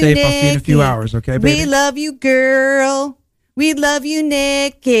love home you, safe. Nikki. I'll see you in a few hours, okay, baby? We love you, girl. We love you,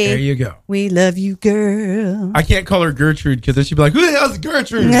 Nikki. There you go. We love you, girl. I can't call her Gertrude because then she'd be like, who the hell is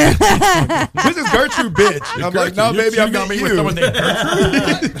Gertrude? Who's this Gertrude bitch? I'm like, no, baby, I'm got me you. with someone named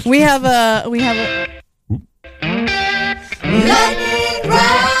Gertrude. We have a Lightning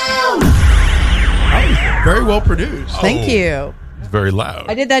round. Very well produced. Thank you. It's very loud.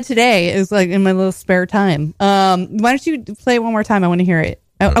 I did that today. It was like in my little spare time. Why don't you play it one more time? I want to hear it.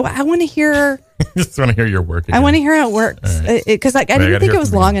 I want to hear. Just want to hear your work. I want to hear how it works because I didn't think it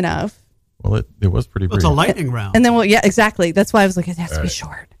was long enough. Well, it was pretty brief. It's a lightning round. And then, exactly. That's why I was like, it has to be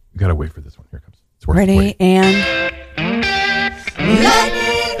short. You got to wait for this one. Here it comes. It's worth Ready waiting. and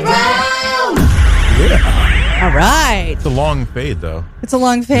Lightning round. Yeah. all right. It's a long fade, though. It's a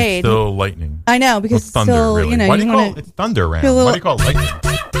long fade. It's still lightning. I know because It's thunder, still, really. Why do you call it? It's thunder round. feel a Why little- do you call it lightning?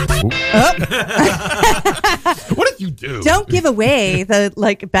 What did you do? Don't give away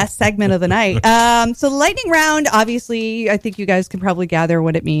the best segment of the night. So the lightning round, obviously, I think you guys can probably gather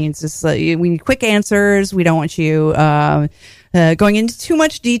what it means. It's we need quick answers. We don't want you going into too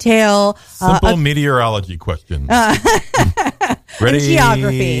much detail. Simple meteorology question. Ready? And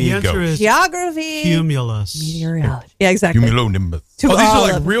geography. The answer Go. is Geography. cumulus. Meteorology. Yeah, exactly. Cumulonimbus. To Oh, these all are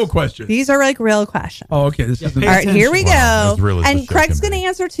like of- real questions. These are like real questions. Oh, okay. This is pay All right, here we go. Wow, as real as And the show Craig's can going to be.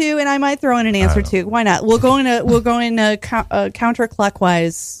 answer two, and I might throw in an answer too. Why not? We'll go in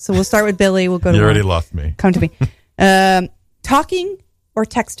counterclockwise. So we'll start with Billy. We'll go to You already Warren. lost me. Come to me. Talking or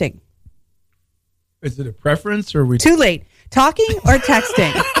texting? Is it a preference or we? Too late. Talking or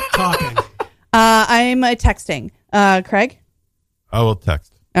texting? Talking. I'm texting. Craig? I will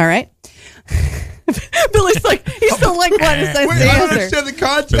text. All right. Billy's like, he's still like, what is that Wait, the I don't answer? understand the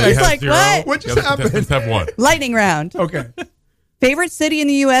context. Billy He's has like, 0. what? What just The other happened? contestants have 1. Lightning round. Okay. Favorite city in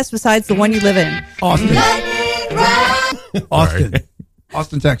the U.S. besides the one you live in? Austin. Lightning round. Austin. Sorry.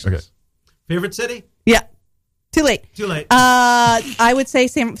 Austin, Texas. Okay. Favorite city? Yeah. Too late. Too late. I would say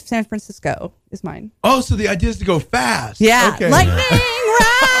San Francisco is mine. Oh, so the idea is to go fast. Yeah. Okay. Lightning round.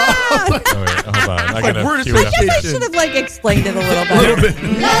 Oh, wait, hold on. I gotta word see what I guess I association. should have explained it a little better.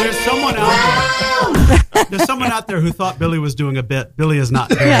 There's someone out there. There's someone out there who thought Billy was doing a bit. Billy is not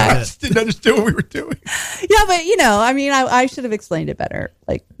doing Yeah. a I bit. just didn't understand what we were doing. Yeah, but I mean, I should have explained it better.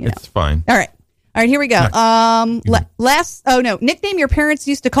 It's fine. All right, here we go. Nickname your parents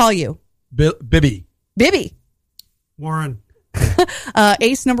used to call you. Bibby. Bibby. Warren.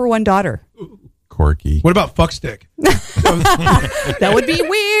 Ace number 1 daughter. Corky. What about fuckstick? That would be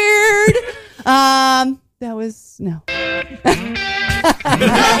weird. That was no.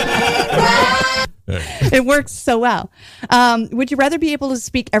 It works so well. Would you rather be able to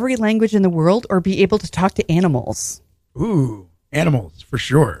speak every language in the world or be able to talk to animals? Ooh, animals for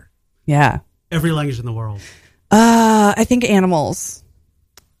sure. Yeah. Every language in the world. I think animals.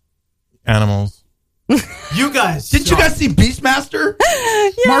 Animals. You guys. Didn't you guys see Beastmaster?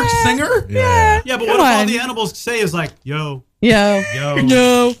 Mark Singer? Yeah. Yeah, but Come what if all on. the animals say is like, yo, Yo. yo,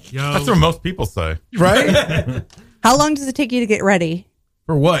 No. yo. That's what most people say. Right? How long does it take you to get ready?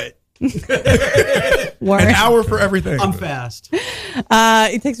 For what? Warren? An hour for everything. I'm fast.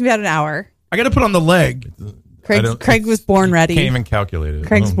 It takes me about an hour. I got to put on the leg. Craig was born ready. Can't even calculate it.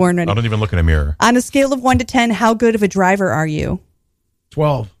 Craig's born ready. I don't even look in a mirror. On a scale of 1 to 10, how good of a driver are you?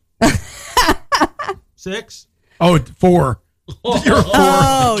 12. 6. Oh, 4. You're a 4.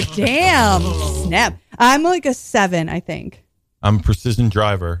 Oh, damn. Snap. I'm like a 7, I think. I'm a precision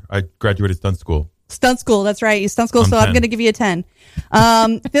driver. I graduated stunt school. Stunt school, that's right. Stunt school, so I'm 10. going to give you a 10.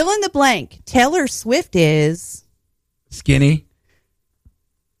 Fill in the blank. Taylor Swift is... Skinny.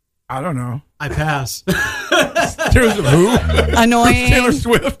 I don't know. I pass. Taylor who? Annoying. Taylor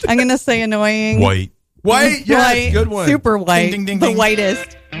Swift. I'm going to say annoying. White. White? Yes, White. good one. Super white. Ding, ding, ding, the ding.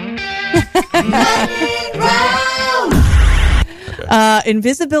 whitest. Lightning round.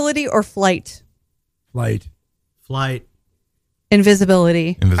 Invisibility or flight? Flight. Flight.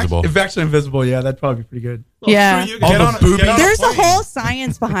 Invisibility. Invisible. If actually invisible, yeah, that'd probably be pretty good. Yeah. There's a plane. whole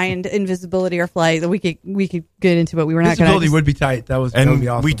science behind invisibility or flight that we could get into, but we were not going Invisibility to. would be tight. That would be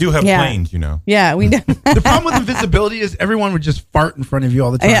awesome. We do have Yeah. planes, you know. Yeah, we do. The problem with invisibility is everyone would just fart in front of you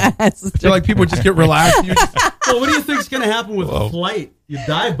all the time. Yeah, I feel like people would just get relaxed. And you just, Well, what do you think's going to happen with flight? You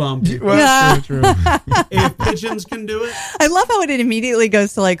dive bomb people. well, true. If pigeons can do it. I love how it immediately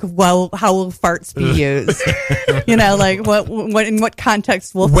goes to like, well, how will farts be used? You know, like what in what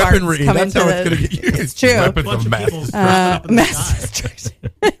context will Weaponry. farts come That's into how it's the- going to get used. It's true. Weapons of mass destruction. Mass destruction.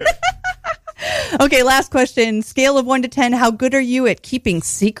 Okay, last question. Scale of 1 to 10. How good are you at keeping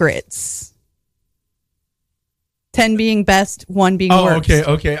secrets? 10 being best, 1 being worst.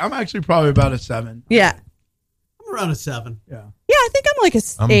 Okay. I'm actually probably about a 7. Yeah. I'm around a 7. Yeah. Yeah, I think I'm like a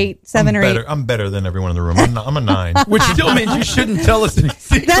 8, 7 or 8. I'm better than everyone in the room. I'm a 9. Which still means you shouldn't tell us any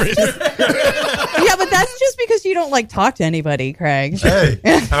secrets. Yeah, but that's just because you don't like talk to anybody, Craig. Hey,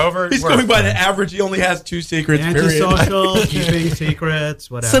 however, He's going by the average. He only has 2 secrets. Period. Antisocial, keeping secrets,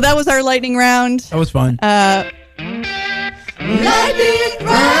 whatever. So that was our lightning round. That was fun.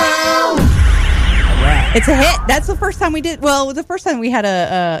 It's a hit. That's the first time we did. Well, the first time we had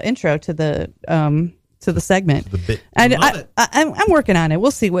a intro to the segment. The bit. And Love it. I'm working on it.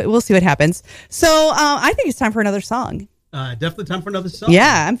 We'll see what happens. So I think it's time for another song. Definitely time for another song.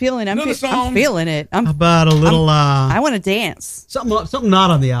 Yeah, I'm feeling it. Another song. I'm feeling it. How about a little I want to dance. something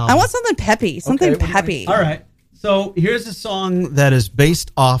not on the album. I want something peppy. Something what do you peppy. All right. So here's a song that is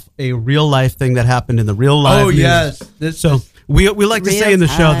based off a real life thing that happened in the real life. Oh, news. yes. So we like to say in the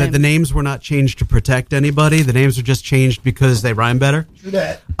show Real that time. the names were not changed to protect anybody. The names were just changed because they rhyme better. True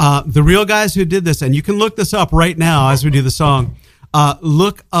that. The real guys who did this, and you can look this up right now as we do the song.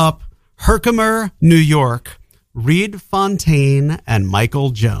 Look up Herkimer, New York, Reed Fontaine, and Michael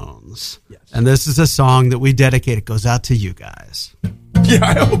Jones. Yes. And this is a song that we dedicate. It goes out to you guys. Yeah,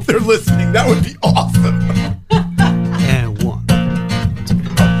 I hope they're listening. That would be awesome. And 1.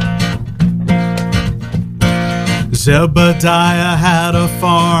 Zebediah had a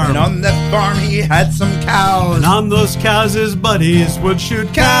farm. And on that farm he had some cows. And on those cows his buddies would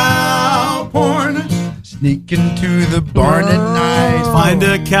shoot cow porn. Sneak into the barn at night. Find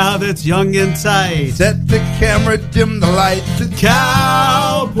a cow that's young and tight. Set the camera, dim the lights. It's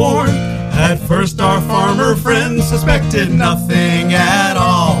Cow porn. At first our farmer friends suspected nothing at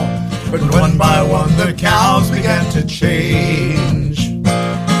all. But one by one the cows began to change.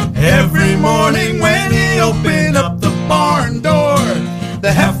 Every morning when he opened up the barn door,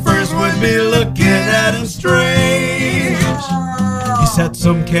 the heifers would be looking at him strange. He set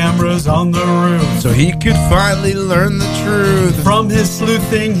some cameras on the roof, so he could finally learn the truth. from his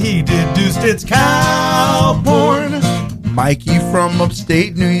sleuthing he deduced it's cow porn. Mikey from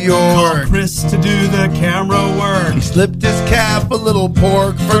upstate New Called York. Chris to do the camera work. He slipped his calf a little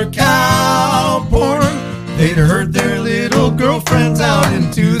pork for Cow porn. They'd herd their little girlfriends out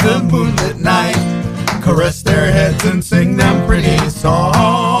into the moonlit night, caress their heads and sing them pretty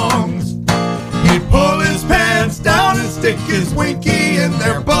songs. He'd pull his pants down and stick his winky in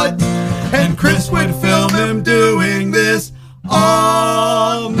their butt, and Chris would film him doing this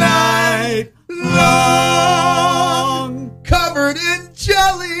all night long. covered in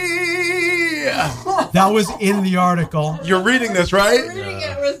jelly. That was in the article. You're reading this, right?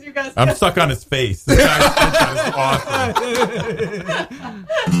 I'm stuck on his face. This guy's awesome.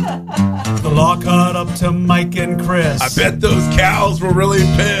 The law caught up to Mike and Chris. I bet those cows were really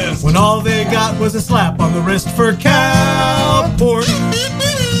pissed. When all they got was a slap on the wrist for cow porn.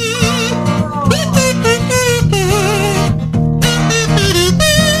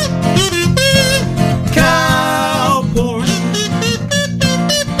 Cow porn.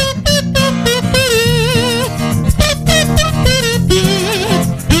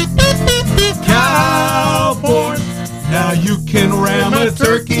 Cow porn. Now you can ram a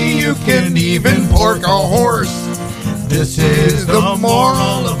turkey, you can even pork a horse. This is the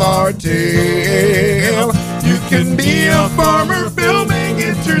moral of our tale. You can be a farmer filming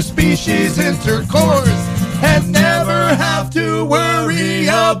interspecies intercourse and never have to worry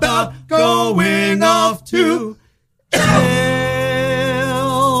about going off to jail.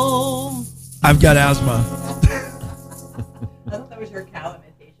 I've got asthma. I thought that was your cow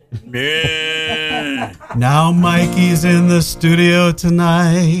imitation. Yeah. Now Mikey's in the studio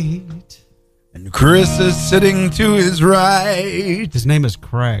tonight. And Chris is sitting to his right. His name is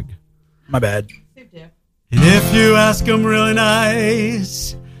Craig. My bad. And if you ask him really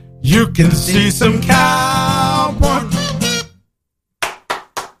nice, you can see some cow porn.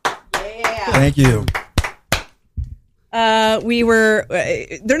 Thank you. We were.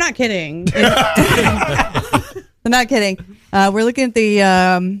 They're not kidding. I'm not kidding. We're looking at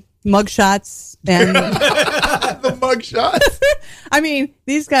the mug shots and the mug shots. I mean,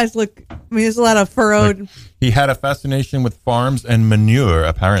 these guys look. I mean, there's a lot of furrowed He had a fascination with farms and manure,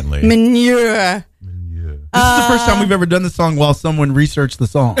 apparently. manure. This is the first time we've ever done the song while someone researched the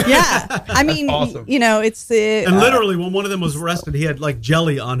song. Yeah, I mean, awesome. you know, it's And literally, when one of them was arrested, he had like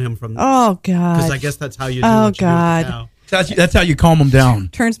jelly on him from. Oh God! Because I guess that's how you do. Oh what you do with God! the cow. That's how you calm them down.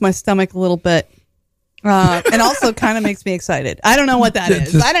 Turns my stomach a little bit, and also kind of makes me excited. I don't know what that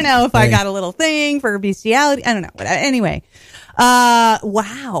is. I don't know if I got a little thing for bestiality. I don't know. Anyway,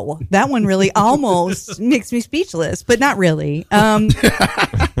 wow, that one really almost makes me speechless, but not really.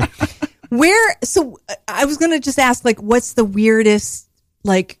 So I was going to just ask, like, what's the weirdest,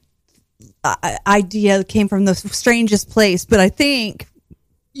 like, idea that came from the strangest place? But I think,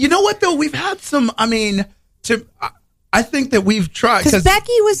 you know what though, we've had some. I mean, I think that we've tried because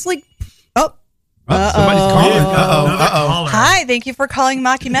Becky was like, somebody's calling. Hi, thank you for calling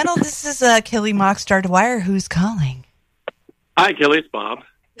Mockumental. This is Kelly Mockstar Dwyer. Who's calling? Hi, Kelly. It's Bob.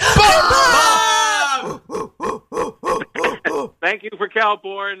 Thank you for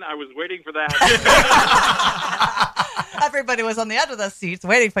Cowporn. I was waiting for that. Everybody was on the edge of the seats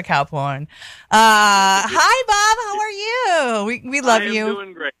waiting for Cowporn. Hi, Bob. How are you? We love you. I'm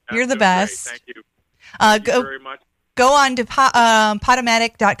doing great. You're the best. Great. Thank you. Thank you very much. Go on to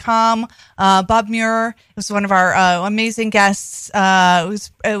Podomatic.com. Bob Muir was one of our amazing guests.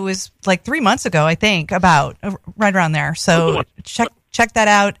 It was like 3 months ago, I think, about right around there. So check that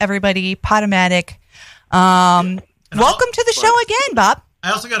out, everybody. Podomatic. Welcome to the show again, Bob.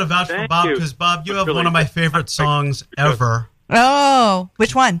 I also got to vouch for Bob because Bob, you have one of my favorite songs ever. Oh,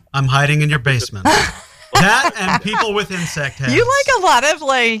 which one? I'm Hiding in Your Basement. That and People with Insect Heads. You like a lot of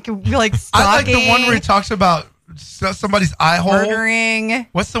like stalking. I like the one where he talks about somebody's eye hole. Murdering.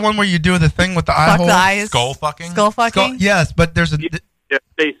 What's the one where you do the thing with the eye hole? The eyes. Skull fucking? Skull fucking? Yes, but there's a... Yeah,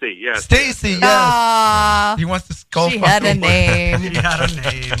 Stacy, yes. Stacy, yes. He wants to skull She fuck had a him. name.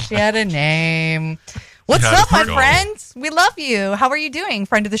 She had a name. What's had up, a my skull. friends? We love you. How are you doing?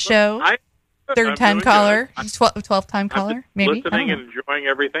 Friend of the show? Third time doing caller? good. 12th time I'm caller? just Maybe? listening and enjoying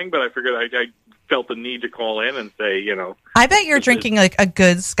everything, but I figured I felt the need to call in and say, you know. I bet you're drinking like a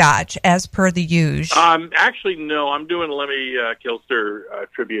good scotch as per the usual. Actually, no. I'm doing Lemmy Kilster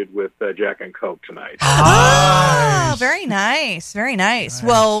tribute with Jack and Coke tonight. Oh, very nice. Very nice.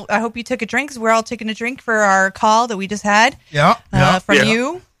 Well, I hope you took a drink because we're all taking a drink for our call that we just had. From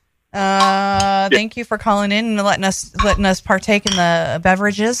you. Thank you for calling in and letting us partake in the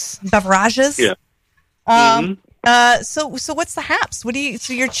beverages. Yeah. So what's the haps? What do you?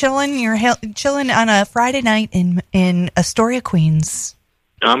 So you're chilling. You're chilling on a Friday night in Astoria, Queens.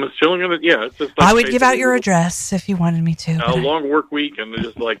 I'm chilling on it. Yeah, it's just. I would give out your address if you wanted me to. A long work week, and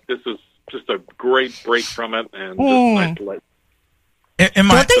just like this is just a great break from it, and just nice to let.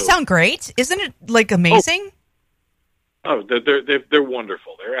 Don't they sound great? Isn't it like amazing? Oh, they're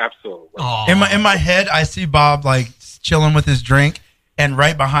wonderful. They're absolutely. In my head, I see Bob like chilling with his drink, and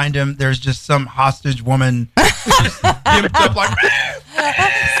right behind him, there's just some hostage woman, just gimped up like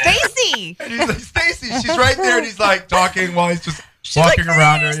Stacy. And he's like, Stacy, she's right there, and he's like talking while he's just walking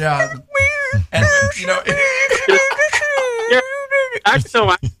around her. Yeah, and you know. Actually,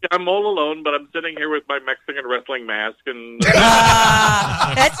 no, I'm all alone, but I'm sitting here with my Mexican wrestling mask, and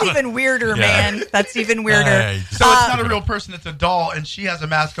that's even weirder, man. That's even weirder. So it's not a real person; it's a doll, and she has a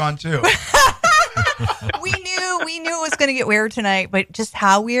mask on too. We knew it was going to get weird tonight, but just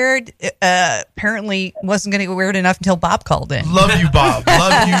how weird apparently wasn't going to get weird enough until Bob called in. Love you, Bob.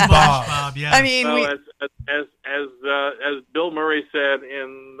 Love you, Bob. Yeah. I mean, as Bill Murray said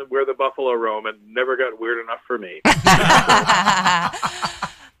in Where the Buffalo Roam, it never got weird enough for me.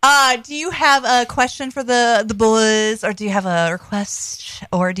 Do you have a question for the boys, or do you have a request,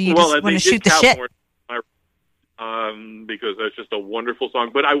 or do you just want to shoot the shit? Because that's just a wonderful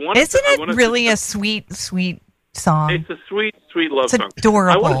song. But isn't it really a sweet song? It's a sweet love it's song.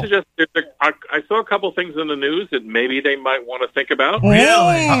 Adorable. I want to suggest I saw a couple things in the news that maybe they might want to think about.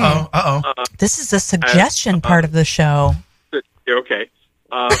 Really? This is the suggestion part of the show. Okay.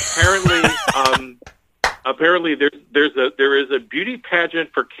 Apparently, there is a beauty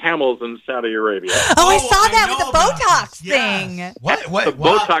pageant for camels in Saudi Arabia. Oh, I saw that with the Botox thing. What? The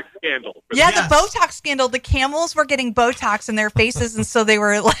Botox scandal. Yeah, the Botox scandal. The camels were getting Botox in their faces, and so they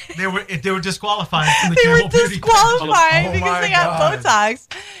were like they were disqualified from the they camel were beauty disqualified because they had Botox.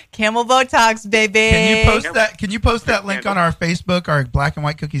 Camel Botox, baby. Can you post that link on our Facebook, our Black and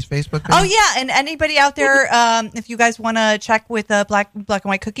White Cookies Facebook page? Oh yeah, and anybody out there, if you guys want to check with Black and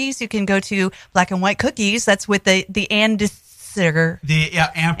White Cookies, you can go to Black and White Cookies. That's with the ampersand.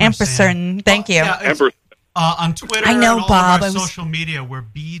 Thank you. Yeah, On Twitter, I know, and all Bob. of our social media, we're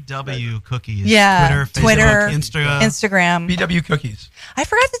BW Cookies. Yeah, Twitter, Facebook, Instagram. BW Cookies. I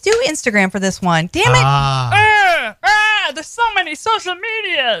forgot to do Instagram for this one. Damn it! There's so many social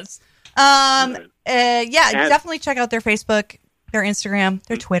medias. Definitely check out their Facebook, their Instagram,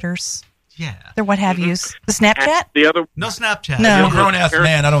 their Twitters. Yeah. Their what have yous. The Snapchat? No Snapchat. No. I'm a grown-ass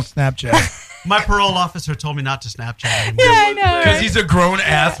man. I don't Snapchat. My parole officer told me not to Snapchat anymore. Yeah, I know. Because he's a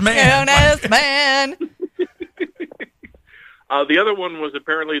grown-ass man. Grown-ass man. The other one was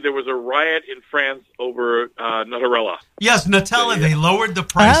apparently there was a riot in France over Nutella. Yes, Nutella. They lowered the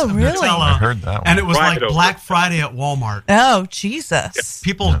price of really? Nutella. I heard that one. And it was Riot like over Black Friday at Walmart. Oh, Jesus.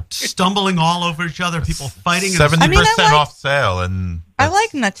 People stumbling all over each other, people fighting. 70% off sale. And I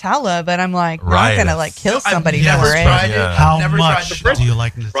like Nutella, but I'm like, not Riotous. going to kill somebody I've never for it. tried it. Yeah. How Never much tried do you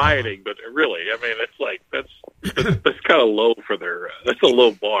like Nutella? Rioting, but really, I mean, it's like that's kind of low for their. That's a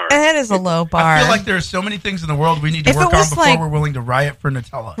low bar. That is a low bar. I feel like there are so many things in the world we need to If it work on was before like- we're willing to riot for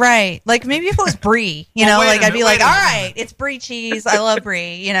Nutella. Right. Like maybe if it was brie, Well, wait a I'd be minute, like, wait a all minute. right, it's brie cheese. I love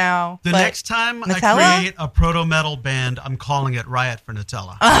brie, The But next time Nutella? I create a proto-metal band, I'm calling it Riot for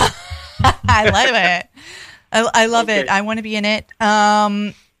Nutella. I love it. I love it. I want to be in it.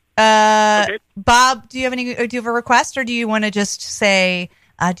 Bob, do you have a request, or do you want to just say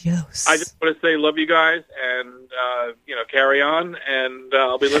adios? I just want to say love you guys, and carry on, and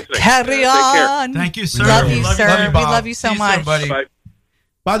I'll be listening. Carry Take care. on. Thank you, sir. Love you, sir. Love you, We Bob. love you so See you much. soon, buddy. Bye.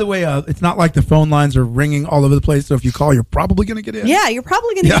 By the way, it's not like the phone lines are ringing all over the place, so if you call, you're probably going to get in. Yeah, you're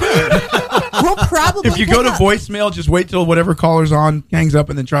probably going to get in. We'll probably If you go to pick up. voicemail, just wait till whatever caller's on hangs up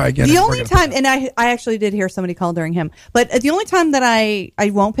and then try again. The and only we're gonna- time, and I actually did hear somebody call during him, but the only time that I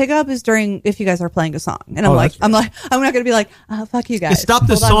won't pick up is during if you guys are playing a song, and I'm not going to be like, oh, fuck you guys. Stop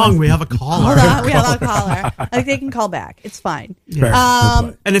the Hold on song. one- We have a caller. Hold on, we have a caller. Like they can call back. It's fine.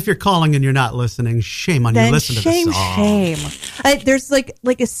 Yeah. And if you're calling and you're not listening, shame on you. Then Listen to the song. shame. There's like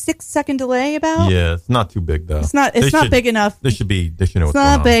a 6-second delay about. Yeah, it's not too big though. It's not big enough. They should know It's what's going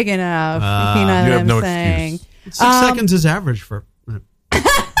not on. big enough. If you know You what have I'm no saying. excuse. 6 seconds is average for.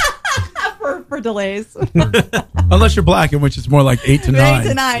 For delays. Unless you're black, in which it's more like 8 to 9. 8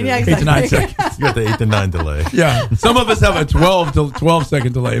 to 9, yeah, 8 to 9 exactly. seconds. You got the 8 to 9 delay. Yeah, some of us have a 12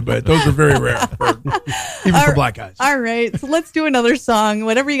 second delay, but those are very rare, even for black guys. All right, so let's do another song.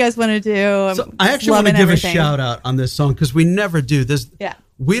 Whatever you guys want to do. So I actually want to give a shout out on this song because we never do this. Yeah.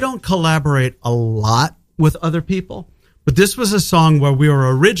 We don't collaborate a lot with other people, but this was a song where we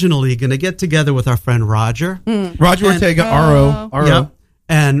were originally going to get together with our friend Roger. Roger Ortega, R.O. Yep.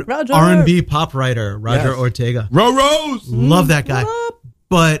 And Roger. R&B pop writer Roger Yes. Ortega. Rose. Love that guy.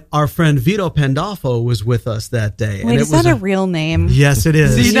 But our friend Vito Pandolfo was with us that day. Wait, and is it was that a real name? Yes, it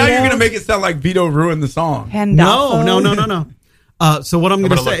is. See, now Vito? you're going to make it sound like Vito ruined the song. Pandolfo? No. So what I'm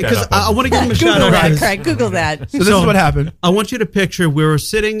going to gonna say, look that because up. I want to give him a shout Google out. that, 'cause- Craig. Google that. So this is what happened. I want you to picture we were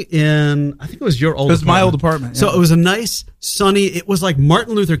sitting in, I think it was your old It was my old apartment, So yeah. it was a nice, sunny, it was like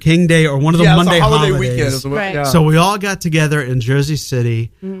Martin Luther King Day or one of the Yeah, it's a Monday holiday holidays. weekend. It was a- Right. yeah. So we all got together in Jersey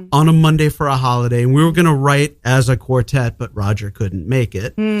City on a Monday for a holiday, and we were going to write as a quartet, but Roger couldn't make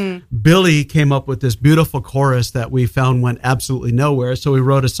it. Billy came up with this beautiful chorus that we found went absolutely nowhere, so we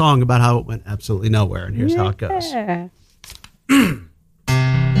wrote a song about how it went absolutely nowhere, and here's how it goes. Yeah.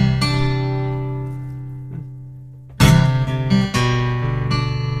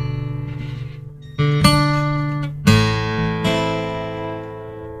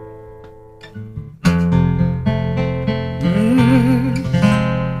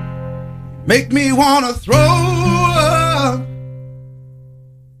 Make me want to throw up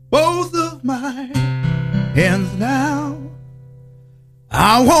both of my hands now.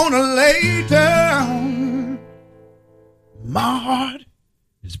 I want to lay down. My heart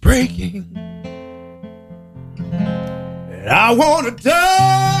is breaking. And I want to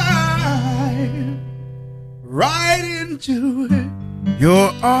die right into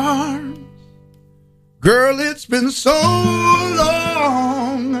your arms. Girl, it's been so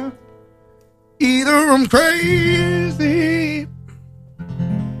long. Either I'm crazy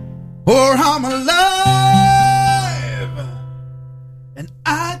or I'm alive, and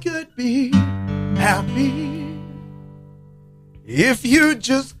I could be happy if you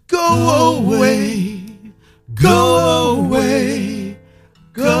just go away, go away,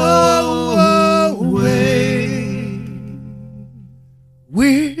 go away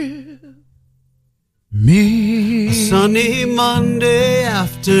with me. A sunny Monday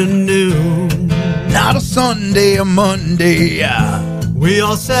afternoon. Not a Sunday, a Monday. We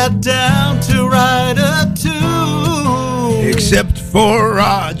all sat down to write a tune. Except for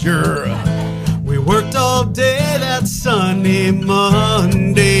Roger. We worked all day that Sunday,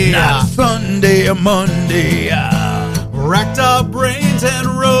 Monday. Now Sunday or Monday. Racked our brains and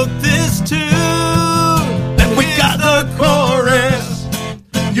wrote this tune. And we got the chorus.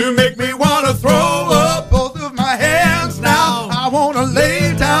 You make me want to throw up both of my hands now. I want to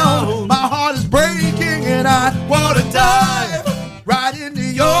lay down. My heart is breaking and I want to dive right into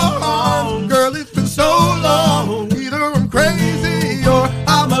your arms. Girl, it's been so long. Either I'm crazy or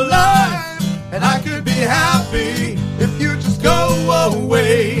I'm alive. And I could be happy if you just go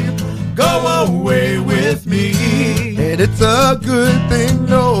away with me. And it's a good thing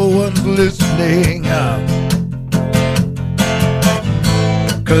no one's listening.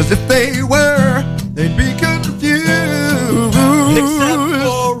 'Cause if they were, they'd be confused. Except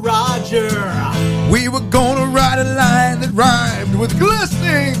for Roger. We were gonna write a line that rhymed with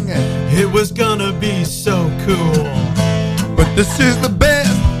glistening. It was gonna be so cool. But this is the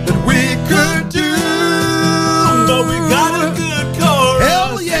best that we could do. But we got a good chorus.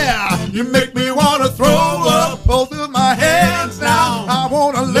 Hell yeah! You make me wanna throw up both of my hands now. I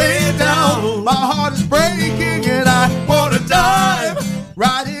wanna lay down. My heart is breaking and I wanna dive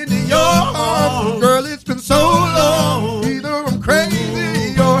right into your arms. Girl, it's been so long. Either I'm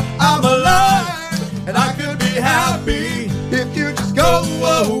crazy or I'm alive. And I could be happy if you just go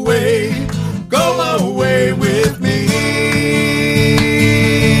away with me.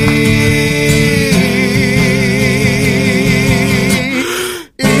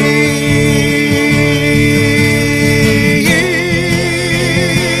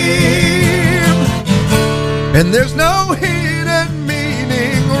 And there's no hidden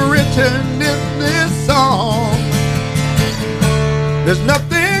meaning written in this song. There's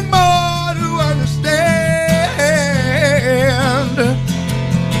nothing more to understand.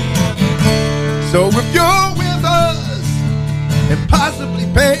 So if you're with us and possibly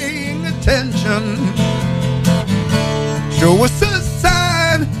paying attention, show us a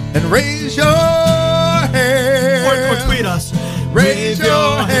sign and raise your hand. Or tweet us. Raise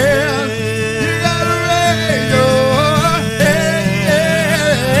your hand. You gotta raise your hand.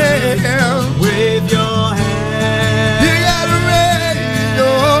 Wave your hand. You gotta raise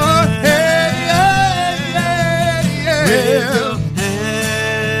your hand. Wave your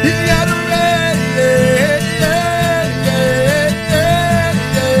You gotta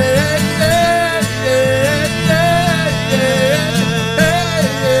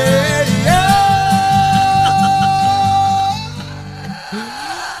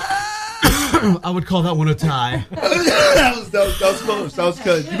I would call that one a tie. that was close. That was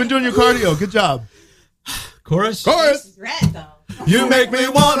good. You've been doing your cardio. Good job. Chorus? You make me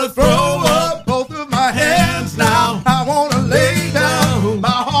want to throw up both of my hands now. I want to lay down. My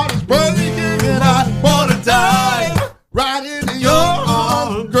heart is breaking and I want to dive right into your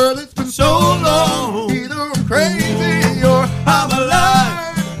arms. Girl, it's been so long. Either I'm crazy or I'm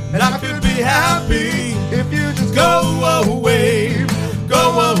alive. And I could be happy if you just go away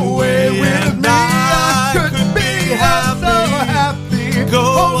with me. I could be happy. Go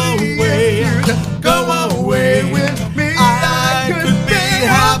away with me. I could be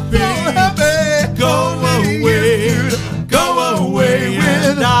happy. Go away with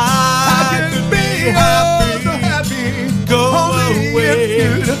me. I could be happy. Go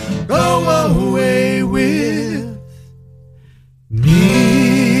away with me.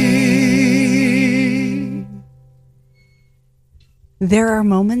 There are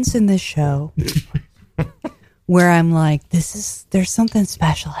moments in this show where I'm like, there's something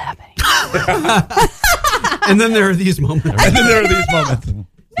special happening. And then there are these moments.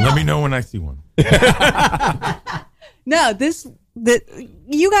 Let me know when I see one. No,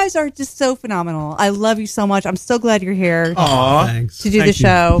 you guys are just so phenomenal. I love you so much. I'm so glad you're here. Aw, thanks. To do the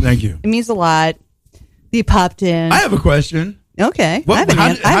show. Thank you. It means a lot. You popped in. I have a question. Okay. I have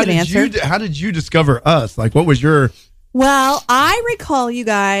an answer. How did you discover us? Like, what was your... Well, I recall you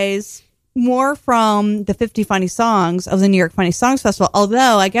guys more from the 50 Funny Songs of the New York Funny Songs Festival,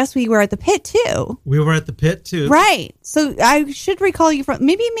 although I guess we were at the Pit too. We were at the Pit too. Right. So I should recall you from,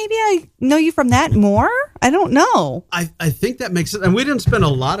 maybe I know you from that more? I don't know. I think that makes sense. And we didn't spend a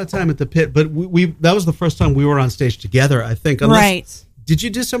lot of time at the Pit, but we that was the first time we were on stage together, I think. Right. Did you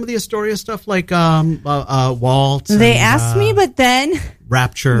do some of the Astoria stuff like Waltz? They asked me, but then...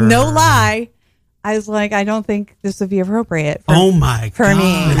 Rapture. No lie. I was like, I don't think this would be appropriate for, oh my for God,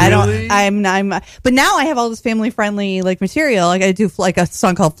 me. really? I'm but now I have all this family friendly like material. Like I do like a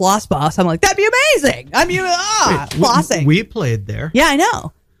song called Floss Boss. I'm like, that'd be amazing. Flossing. We played there. Yeah, I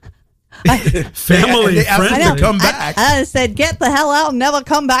know. Family They asked friendly. him to come back. I said, get the hell out and never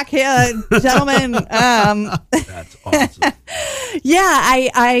come back here, gentlemen. That's awesome. Yeah,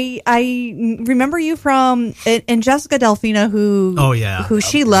 I remember you from and Jessica Delfino, who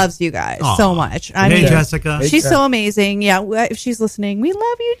she loves you guys so much. I Hey, mean, Jessica. she's so amazing. Yeah, if she's listening, we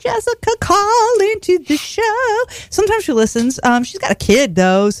love you, Jessica. Call into the show. Sometimes she listens. She's got a kid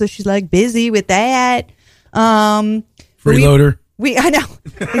though, so she's like busy with that. Freeloader. I know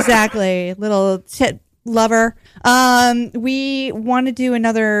exactly, little tit lover. We want to do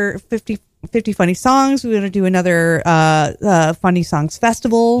another 50 funny songs. We want to do another funny songs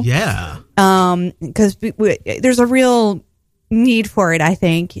festival. Yeah. Because there's a real need for it, I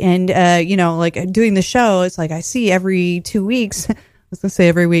think. And like doing the show, it's like I see every 2 weeks. I was gonna say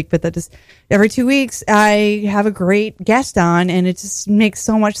every week, but that just every 2 weeks I have a great guest on, and it just makes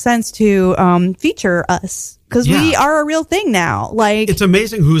so much sense to feature us. Because we are a real thing now. Like, it's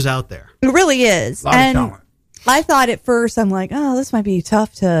amazing who's out there. It really is. And I thought at first, I'm like, oh, this might be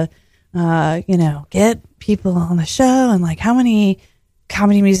tough to, get people on the show. And like, how many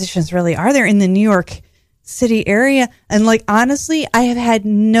comedy musicians really are there in the New York City area? And like, honestly, I have had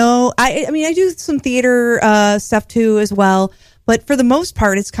I mean, I do some theater stuff too as well. But for the most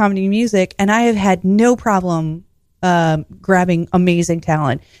part, it's comedy music. And I have had no problem grabbing amazing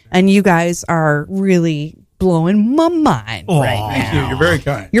talent. And you guys are really blowing my mind right now. Thank you. You're very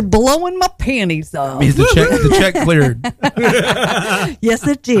kind. You're blowing my panties off. Means the check cleared. Yes,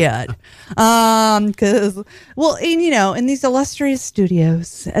 it did. Because, in these illustrious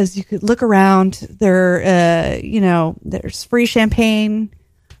studios, as you could look around, there's free champagne.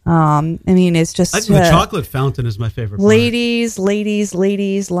 I mean, it's just the chocolate fountain is my favorite part. Ladies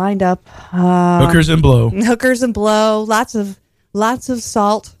lined up. Hookers and blow. Lots of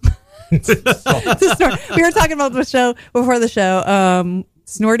salt. We were talking about the show before the show.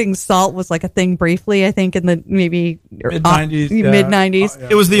 Snorting salt was like a thing briefly, I think, in the maybe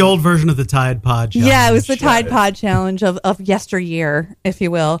mid-90s. It was the old version of the Tide Pod challenge. Yeah, it was the Tide Pod challenge of yesteryear, if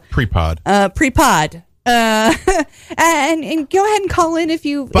you will. Pre-pod. Pre-pod. And go ahead and call in if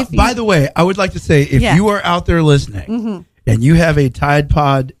you. By the way, I would like to say, if you are out there listening and you have a Tide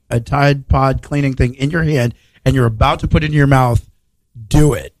Pod cleaning thing in your hand and you're about to put it in your mouth,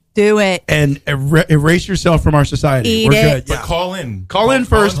 do it. Do it. And erase yourself from our society. We're good. But call in. Call in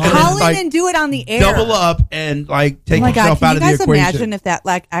first. Call in and do it on the air. Double up and take yourself out of the equation. Can you guys imagine if that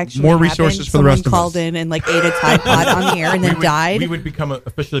actually more resources for the rest of us? Called in and ate a Tide Pod on the air and then died. We would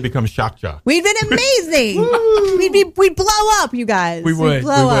officially become shock jock. We'd been amazing. We'd blow up, you guys. We would.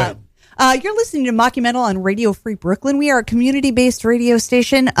 Blow up. You're listening to Mockumental on Radio Free Brooklyn. We are a community-based radio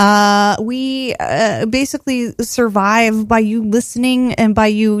station. We basically survive by you listening and by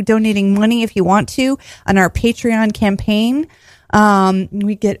you donating money if you want to on our Patreon campaign.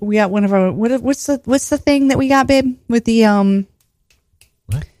 We got one of our what's the thing that we got, babe? With the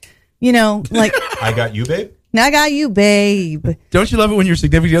what? I got you, babe. I got you, babe. Don't you love it when your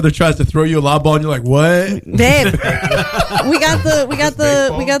significant other tries to throw you a lob ball and you're like, what? Babe. we got the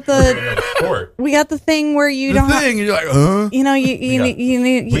thing where you don't thing. You're like, huh? We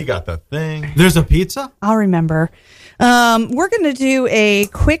got the thing. There's a pizza? I'll remember. We're going to do a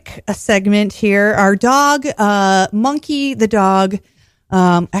quick segment here. Our dog, Monkey the dog.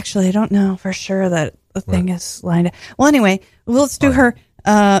 Actually, I don't know for sure that the thing is lined up. Well, anyway, let's do her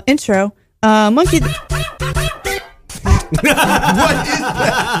intro. Monkey. What is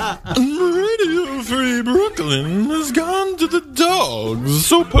that? Radio Free Brooklyn has gone to the dogs,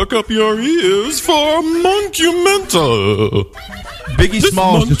 so perk up your ears for Mockumental. Biggie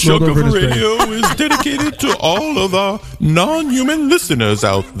Smalls This just rolled chunk over of his face. radio is dedicated to all of our non-human listeners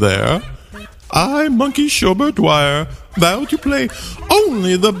out there. I, Monkey Shobert Dwyer, vow to play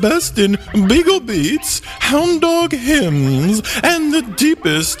only the best in beagle beats, hound dog hymns, and the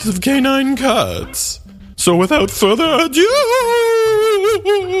deepest of canine cuts. So without further ado,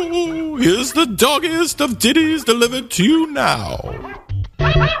 here's the doggiest of ditties delivered to you now.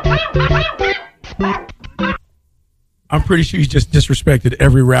 I'm pretty sure he's just disrespected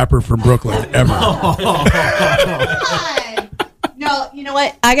every rapper from Brooklyn ever. No, you know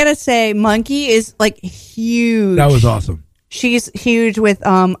what? I gotta say, Monkey is like huge. That was awesome. She's huge with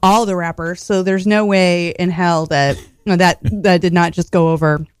all the rappers, so there's no way in hell that did not just go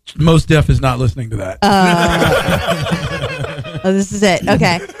over. Most Def is not listening to that. Oh, this is it.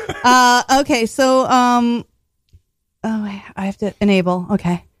 Okay. Okay. So, I have to enable.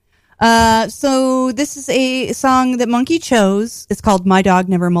 Okay. So this is a song that Monkey chose. It's called "My Dog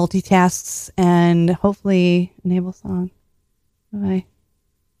Never Multitasks," and hopefully enable song. I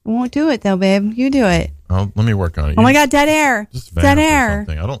won't do it though, babe. You do it. Let me work on it. Oh my God, dead air. Just dead vamp or air.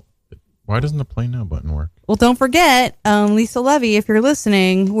 something. I don't. Why doesn't the Play Now button work? Well, don't forget, Lisa Levy, if you're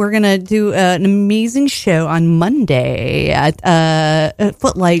listening, we're going to do an amazing show on Monday at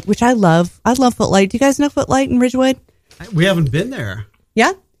Footlight, which I love. I love Footlight. Do you guys know Footlight in Ridgewood? We haven't been there.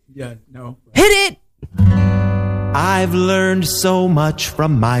 Yeah? Yeah, no. Hit it! I've learned so much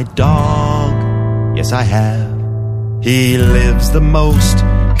from my dog. Yes, I have. He lives the most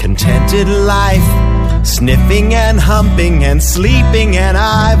contented life, sniffing and humping and sleeping, and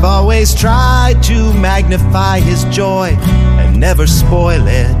I've always tried to magnify his joy and never spoil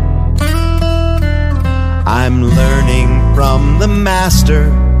it. I'm learning from the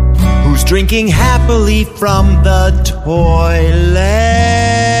master who's drinking happily from the toilet.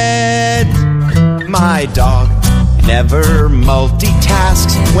 My dog never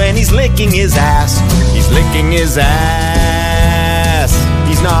multitasks when he's licking his ass. He's licking his ass.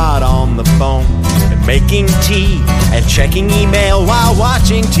 He's not on the phone and making tea and checking email while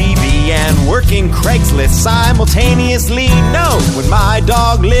watching TV and working Craigslist simultaneously. No, when my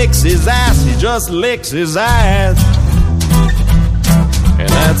dog licks his ass, he just licks his ass. And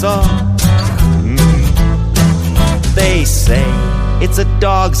that's all. They say it's a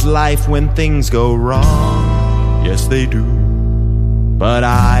dog's life when things go wrong. Yes, they do. But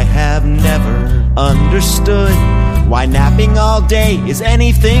I have never understood why napping all day is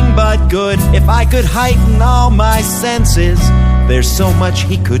anything but good. If I could heighten all my senses, there's so much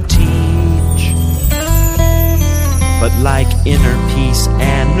he could teach. But like inner peace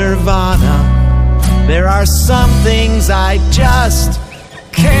and nirvana, there are some things I just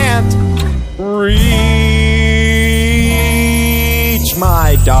can't reach.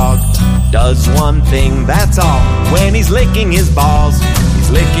 My dog does one thing, that's all. When he's licking his balls, he's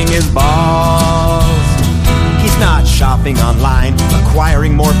licking his balls. He's not shopping online,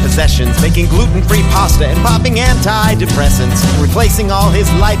 acquiring more possessions, making gluten-free pasta and popping antidepressants, replacing all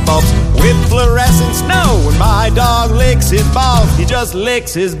his light bulbs with fluorescents. No, when my dog licks his balls, he just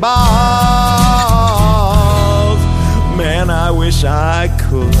licks his balls. Man, I wish I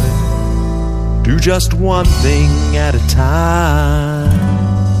could do just one thing at a time.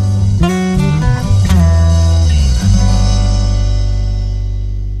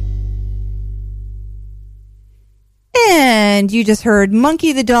 And you just heard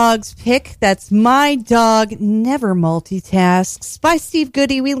Monkey the Dog's Pick. That's My Dog Never Multitasks by Steve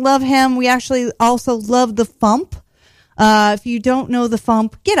Goody. We love him. We actually also love The Fump. If you don't know The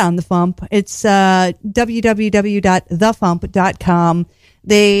Fump, get on The Fump. It's www.thefump.com.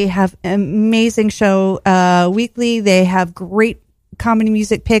 They have an amazing show weekly. They have great comedy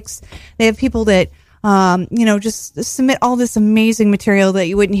music picks. They have people that just submit all this amazing material that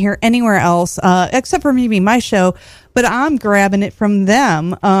you wouldn't hear anywhere else, except for maybe my show, but I'm grabbing it from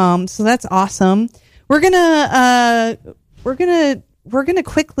them. So that's awesome. We're gonna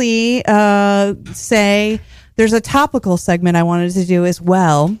quickly say there's a topical segment I wanted to do as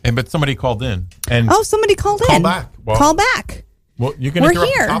well. But somebody called in. And somebody called in. Call back. Well, you can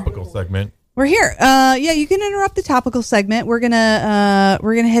interrupt the topical segment. We're here. You can interrupt the topical segment. We're gonna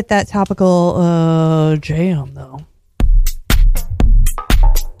hit that topical jam though.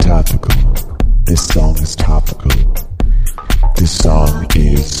 Topical. This song is topical. This song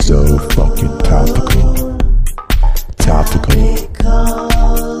is so fucking topical. Topical.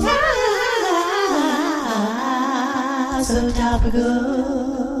 So topical.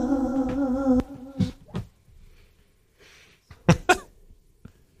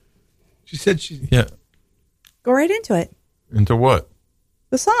 She said she... Yeah. Go right into it. Into what?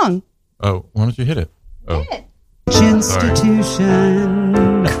 The song. Oh, why don't you hit it? Oh. Hit it.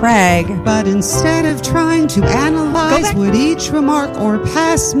 Institution. Craig. But instead of trying to analyze what each remark or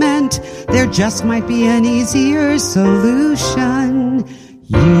pass meant, there just might be an easier solution.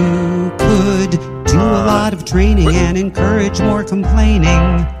 You could do a lot of training and encourage more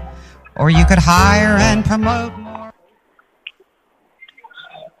complaining. Or you could hire and promote more.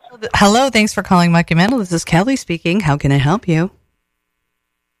 Hello, thanks for calling Monkey Mental. This is Kelly speaking. How can I help you?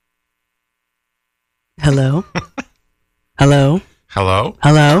 Hello? Hello? Hello?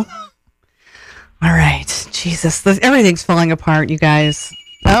 Hello? All right. Jesus, everything's falling apart, you guys.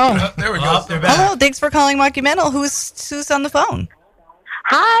 Oh. There we go. They're back. Hello, thanks for calling Monkey Mental. Who's on the phone?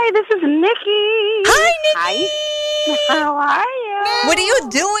 Hi, this is Nikki. Hi, Nikki. Hi. How are you? What are you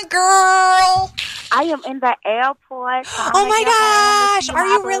doing, girl? I am in the airport. Oh my gosh! Are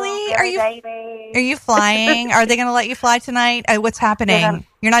you really? Are you flying? Are they going to let you fly tonight? What's happening?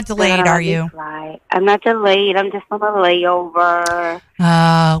 You're not delayed, are you? I'm not delayed. I'm just on a layover. Where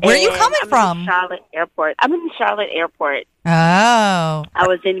are you coming from? Charlotte Airport. I'm in the Charlotte Airport. Oh. I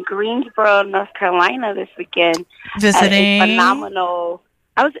was in Greensboro, North Carolina this weekend. Visiting. At a phenomenal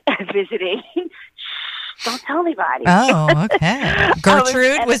I was visiting. Don't tell anybody. Oh, okay.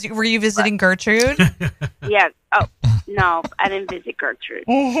 Gertrude, were you visiting Gertrude? Yeah. Oh, no, I didn't visit Gertrude.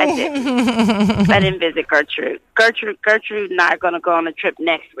 I didn't visit Gertrude. Gertrude and I are going to go on a trip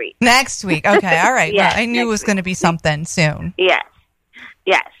next week. Next week. Okay. All right. Yes, Well, I knew it was going to be something soon. Yes.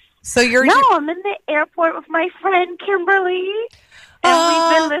 So I'm in the airport with my friend Kimberly, and we've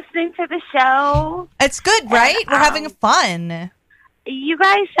been listening to the show. It's good, right? We're having fun. You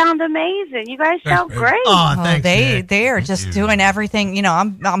guys sound amazing. You guys sound great. Oh, thanks, Nick. They are just doing everything. You know,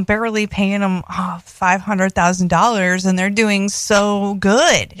 I'm barely paying them $500,000, and they're doing so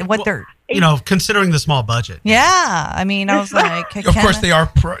good. Considering the small budget. Yeah, I mean, I was like, of course they are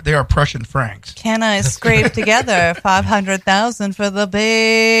Prussian francs. Can I scrape together $500,000 for the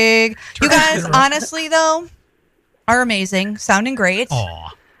big? You guys, honestly though, are amazing, sounding great.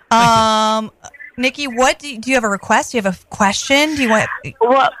 Aw. Nikki, what do you have a request? Do you have a question? Do you want?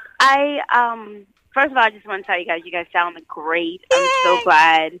 Well, first of all, I just want to tell you guys sound great. I'm so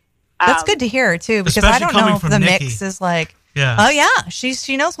glad. That's good to hear too, because I don't know if the mix is like. Yeah. Oh yeah,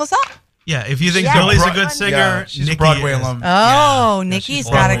 she knows what's up. Yeah, if you think Billy's a good singer, she's Nikki a Broadway is. alum. Oh, Nikki's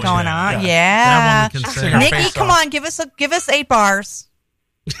got it going on. Yeah. That woman can sing. Nikki, come on, give us 8 bars.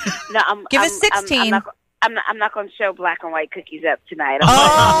 No, give us 16. I'm not going to show black and white cookies up tonight. Ouch.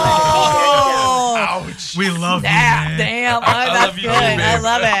 We love you, man. Damn. That's good. I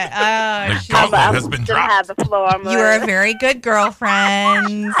love it. The gauntlet has been dropped. Have the floor. You are a very good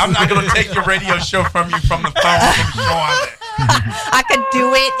girlfriend. I'm not going to take your radio show from you from the phone. I could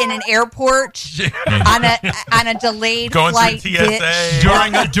do it in an airport on a delayed Going flight. through TSA.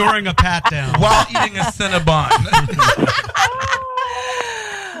 Bitch. During a pat down. While eating a Cinnabon.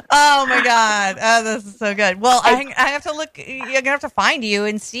 Oh my God! Oh, this is so good. Well, I have to look. You're gonna have to find you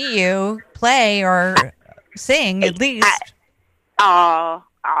and see you play or sing at least. I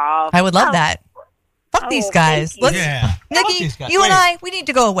would love that. Fuck these guys. Let's, Nikki, you and I, we need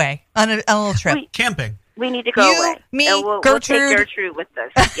to go away on a little trip. Camping. We need to go away. Me, we'll Gertrude. take Gertrude with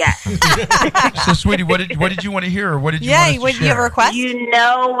us. Yes. So, sweetie, what did you want to hear? Or what did you want us to share? You have a request? You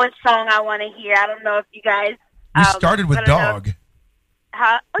know what song I want to hear. I don't know if you guys. We started with Dog.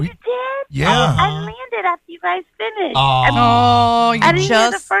 Oh, you did? Yeah. I landed after you guys finished. Oh, I didn't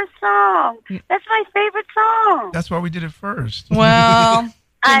hear the first song. That's my favorite song. That's why we did it first. Well,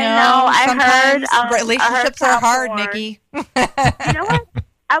 I know. I sometimes heard relationships are hard, Wars. Nikki. You know what?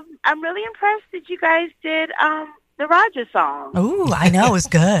 I'm really impressed that you guys did the Roger song. Ooh, I know, it was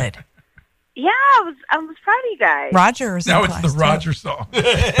good. Yeah, I was proud of you guys. Roger is now it's the Roger song.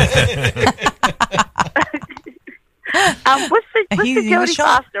 What's the Jodie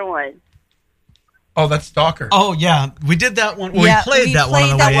Foster one? Oh, that's Stalker. Oh yeah, we did that one. We played that one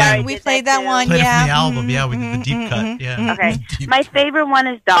on the way in. We played that one. Played it Yeah, from the album. Yeah, we did the deep cut. Yeah. Okay, my favorite one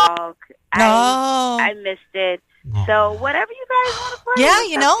is Dog. I missed it. So whatever you guys want to play. Yeah,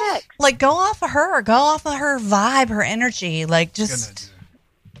 you know, like go off of her vibe, her energy. Like just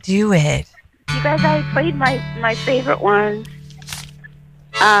do it. You guys already played my favorite one.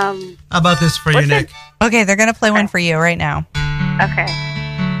 How about this for you, Nick? Okay, they're gonna play one for you right now. Okay.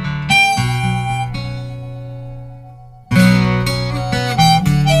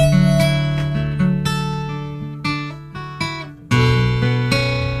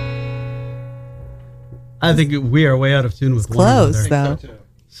 I think we are way out of tune with one close another. though.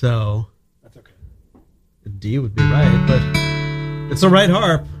 So that's okay. The D would be right, but it's the right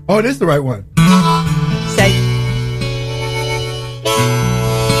harp. Oh, it is the right one. Say.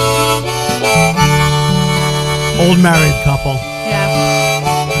 Old married couple. Yeah.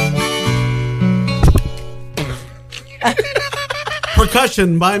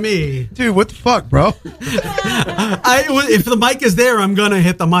 Percussion by me. Dude, what the fuck, bro? If the mic is there, I'm going to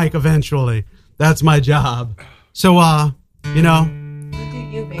hit the mic eventually. That's my job. So, you know. You do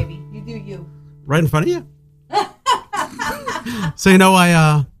you, baby. You do you. Right in front of you. So, you know,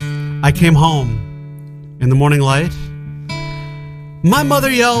 I came home in the morning light. My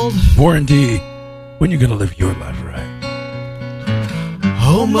mother yelled, Warren D, when you going to live your life right?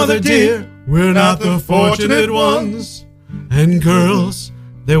 Oh, mother dear, we're not the fortunate ones. And girls,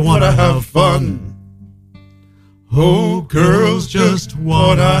 they want to have fun. Oh, girls just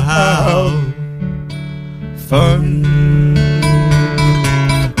want to have fun.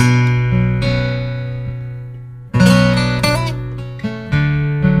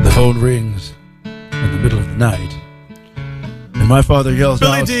 The phone rings in the middle of the night, and my father yells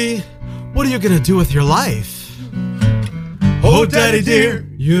Billy out, D, what are you going to do with your life? Oh, daddy dear,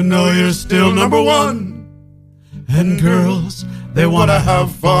 you know you're still number one. And girls, they want to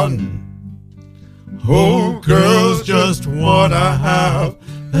have fun. Oh, girls just wanna have.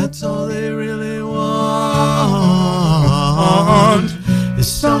 That's all they really want.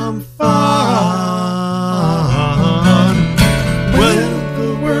 Is some fun. When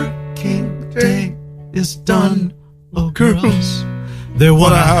the working day is done, oh, girls, they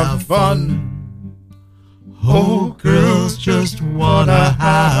wanna have fun. Oh, girls just wanna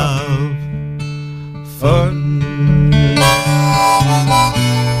have fun.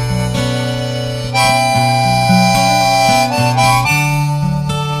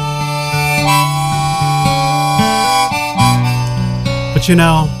 But you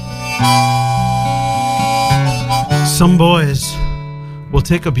know, some boys will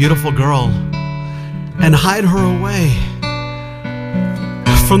take a beautiful girl and hide her away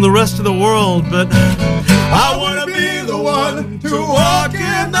from the rest of the world, but I want to be the one to walk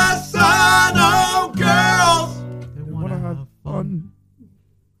in the sun. Oh, girls, they want to have fun.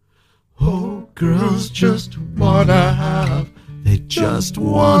 Oh, girls just want to have. They just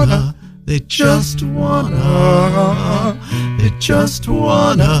want to. They just wanna, they just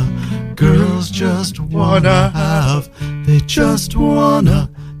wanna, girls just wanna have, they just wanna,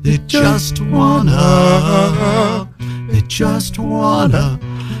 they just wanna, they just wanna,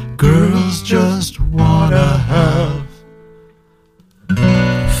 girls just wanna have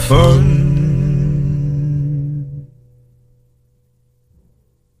fun.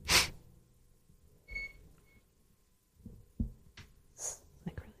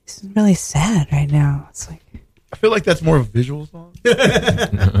 It's really sad right now. It's like I feel like that's more of a visual song.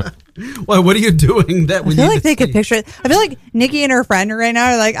 Why? What are you doing? That I feel like they could picture it. I feel like Nikki and her friend right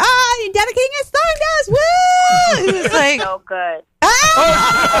now are like, you're dedicating a song to us. Woo! It's like so good.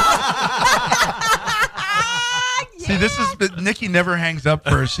 See, this is Nikki never hangs up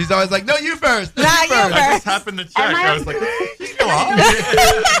first. She's always like, "No, you first. No, you first." I just happened to check. I was like, "Go on."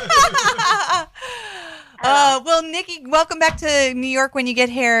 Well, Nikki, welcome back to New York when you get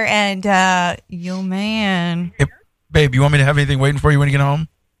here, and yo, man. Hey, babe, you want me to have anything waiting for you when you get home?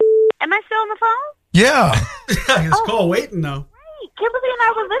 Am I still on the phone? Yeah. It's called waiting though. Hey, Kimberly and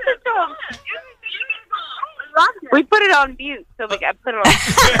I were listening to him. We put it on mute, so we got put it on.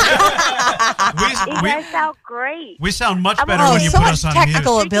 You guys sound great. We sound much better when you so put much us on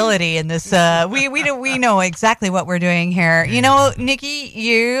technical mute. ability in this. We know exactly what we're doing here. You know, Nikki,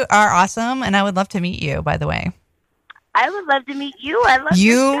 you are awesome, and I would love to meet you. By the way, I would love to meet you. I love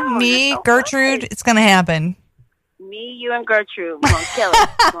you, me, so Gertrude. It's going to happen. Me, you, and Gertrude. We're gonna kill it.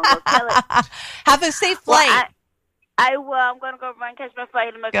 We're gonna go kill it. Have a safe flight. Well, I will. I'm going to go run, catch my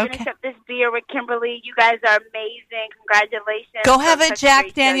flight. I'm going to finish up this beer with Kimberly. You guys are amazing. Congratulations. Go have a Such Jack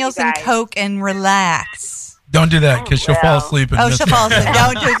great show, Daniels you and guys. Coke and relax. Don't do that because she'll fall asleep. And She'll fall asleep.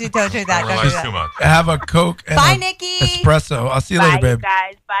 Don't do that. Don't do that. Too much. Have a Coke and Bye, a Nikki. espresso. I'll see you Bye, later, babe. you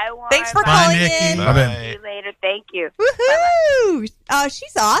guys. Bye, Warren. Thanks for Bye, calling Nikki. in. Bye, babe. See you later. Thank you. Woohoo! Oh,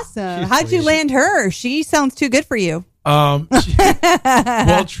 she's awesome. How'd you land her? She sounds too good for you. Well,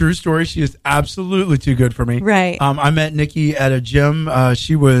 true story. She is absolutely too good for me. Right. I met Nikki at a gym.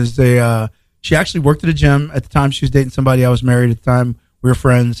 She actually worked at a gym at the time. She was dating somebody. I was married at the time. We were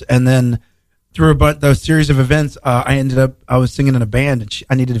friends. And then through a series of events, I was singing in a band and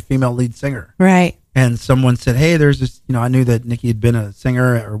I needed a female lead singer. Right. And someone said, "Hey, there's this, I knew that Nikki had been a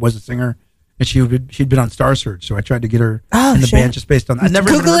singer or was a singer. And she'd been on Star Search. So I tried to get her in the band just based on that. I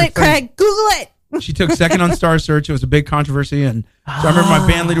never Google it, Craig. Google it. She took second on Star Search. It was a big controversy, and so I remember my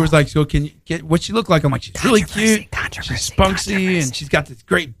band leader was like, "So can you get what she looked like?" I'm like, "She's really cute, she's spunky, and she's got this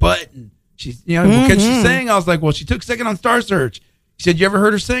great butt, and she's can she sing?" I was like, "Well, she took second on Star Search." He said, "You ever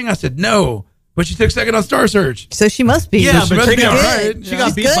heard her sing?" I said, "No, but she took second on Star Search." So she must be. Yeah, she but must she be got, right. she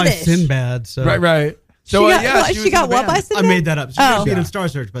got beat by Sinbad. So. Right. So she got what by Sinbad? I made that up. She got beat in Star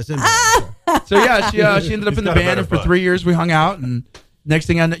Search by Sinbad. So she ended up in the band, and for 3 years we hung out, and next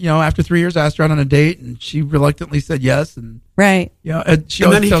thing I know, after 3 years, I asked her out on a date, and she reluctantly said yes. And right, and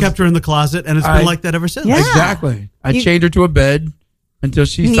then he kept her in the closet, and it's been like that ever since. Yeah. Exactly. I chained her to a bed until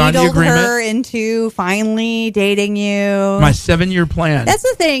she signed the agreement. Needled her into finally dating you. My 7-year plan. That's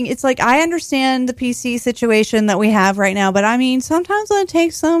the thing. It's like I understand the PC situation that we have right now, but I mean, sometimes it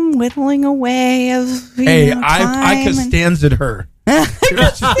takes some whittling away of. I Costanza'd her.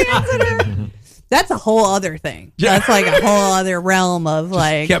 That's a whole other thing. Yeah. That's like a whole other realm of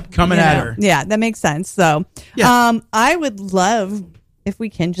like kept coming at her. Yeah, that makes sense. So, I would love if we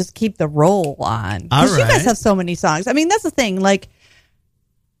can just keep the roll on. Because you guys have so many songs. I mean, that's the thing. Like,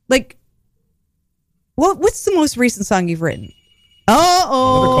 what's the most recent song you've written?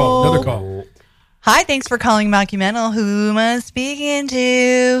 Another call. Hi, thanks for calling Mockumental. Who am I speaking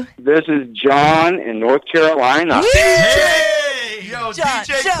to? This is John in North Carolina. Hey, Yo, John,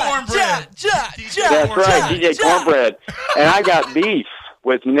 DJ John, Cornbread. That's right, DJ Cornbread. And I got beef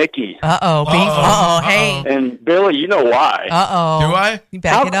with Nikki. Uh-oh, beef. Uh-oh, hey. And Billy, you know why. Uh-oh. Do I? You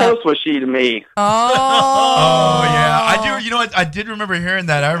back How it up. close was she to me? Oh, yeah. I do. You know what? I did remember hearing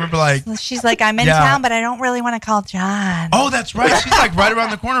that. I remember like. She's like, I'm in Yeah. town, but I don't really want to call John. Oh, that's right. She's like right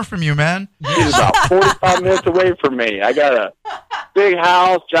around the corner from you, man. She's about 45 minutes away from me. I got a big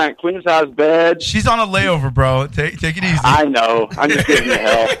house, giant queen size bed. She's on a layover, bro. Take it easy. I know. I'm just giving you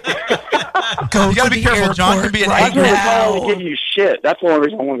hell. You gotta be careful. John can be an I angry. was calling to give you shit. That's the only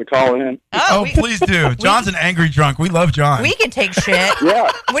reason I wanted to call in. Oh, please do. John's an angry drunk. We love John. We can take shit.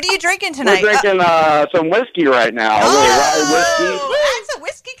 Yeah. What are you drinking tonight? We're drinking some whiskey right now. A little rye whiskey. That's a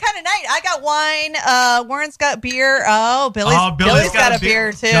whiskey kind of night. I got wine. Warren's got beer. Oh, Billy's got a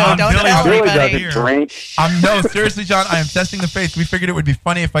beer too. John, Don't tell Billy everybody. doesn't drink. No, seriously, John. I am testing the face. We figured it would be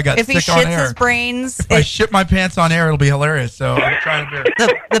funny if I got If he sick on shits air. his brains, If I shit my pants on air, it'll be hilarious. So I'm trying to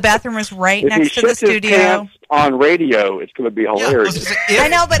bear. the bathroom is right If next he to the shits his studio. pants on radio, it's going to be hilarious. I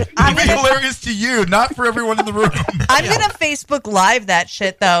know, but I'm It'll be gonna hilarious to you, not for everyone in the room. I'm gonna Facebook Live that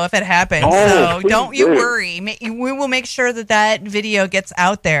shit though if it happens. Oh, so please don't you do. worry. We will make sure that video gets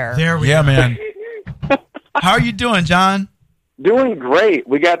out there. There we Yeah, go. man. How are you doing, John? Doing great.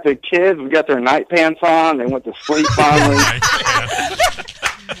 We got the kids. We got their night pants on. They went to sleep finally.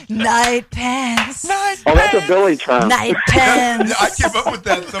 Night pants. Oh, that's a Billy term. Night pants. I came up with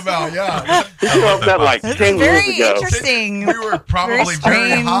that somehow. Yeah. He came up with that like 10 Very years ago. interesting. We were probably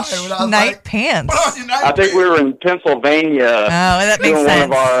very high when I was night like, pants. "Put on your night I think we were in Pennsylvania. Oh, that makes doing sense.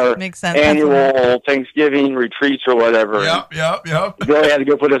 one of our Makes sense. annual Thanksgiving retreats or whatever. Yep. Billy had to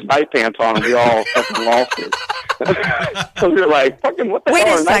go put his night pants on, and we all fucking lost it. So we were like, "Fucking what the Wait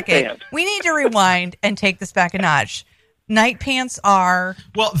hell a are night second. pants?" We need to rewind and take this back a notch. Night pants are.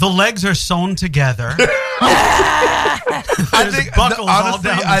 Well, the legs are sewn together. I think buckles all honestly,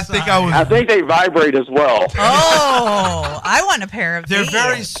 down the I think side. I think they vibrate as well. Oh, I want a pair of They're these.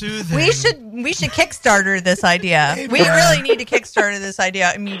 very soothing. We should Kickstarter this idea. We really need to Kickstarter this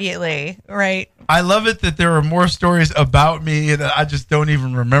idea immediately, right? I love it that there are more stories about me that I just don't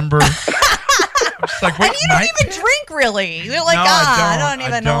even remember. I'm just like, wait, And you don't even drink, really. You're like, No, I I don't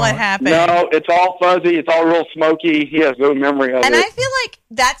even know what happened. No, it's all fuzzy. It's all real smoky. He has no memory of And it. I feel like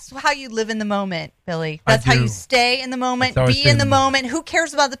that's how you live in the moment, Billy. That's how do. you stay in the moment, That's how I be stay in the moment. Who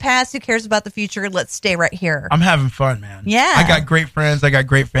cares about the past? Who cares about the future? Let's stay right here. I'm having fun, man. Yeah. I got great friends. I got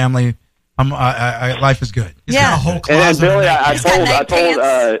great family. Life is good. He's got a whole And closet. then Billy, I He's got told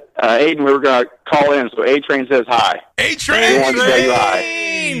night Aiden we were going to call in, so A-Train says hi. He A-Train! wanted to tell you hi.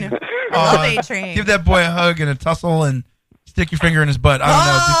 Love A-Train. Give that boy a hug and a tussle and stick your finger in his butt.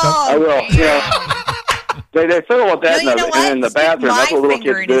 I don't know. Do something. I will. Yeah. They fiddle with that No, you know what? in the Stick bathroom. my That's what little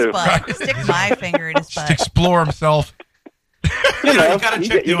finger kids in his do. butt. Stick my finger in his butt. Just explore himself. You know, You gotta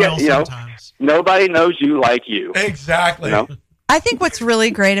check the oil sometimes. Nobody knows you like you. Exactly. You know? I think what's really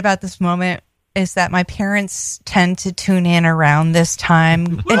great about this moment is that my parents tend to tune in around this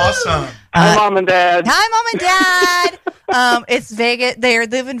time. Awesome. Hi, Mom and Dad. Hi, Mom and Dad. It's Vegas. They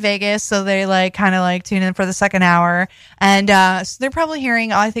live in Vegas, so they kind of tune in for the second hour, and so they're probably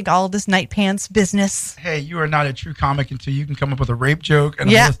hearing, I think, all of this night pants business. Hey, you are not a true comic until you can come up with a rape joke and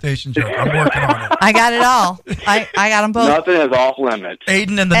a Yeah. molestation joke. I'm working on it. I got it all. I got them both. Nothing is off limits.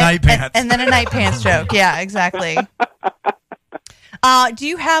 Aiden and the night pants. And then a night pants joke. Yeah, exactly. Do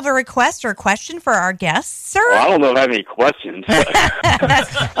you have a request or a question for our guests, sir? Well, I don't know if I have any questions. But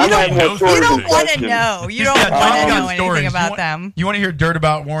I might have You stories don't and want to questions. know. You He's don't got- want to John's got know anything stories. about them. You want to hear dirt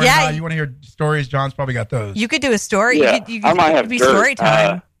about Warren? Yeah. and I? You want to hear stories? John's probably got those. You could do a story. Yeah, You I could, might it have could be dirt. story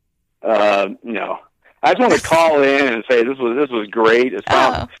time. No, I just want to call in and say this was great. It's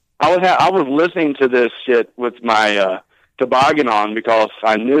Oh. I was listening to this shit with my toboggan on because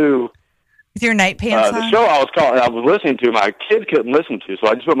I knew With your night pants the on? show I was listening to. My kids couldn't listen to, so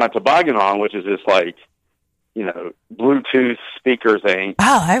I just put my toboggan on, which is this Bluetooth speaker thing.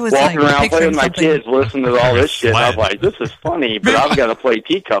 Oh, I was walking around picturing playing my something. kids, listening to all this shit. And I was like, this is funny, but I've got to play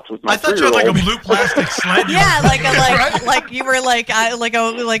teacups with my I thought you had three-year-old. like a blue plastic sled. Yeah, like you were like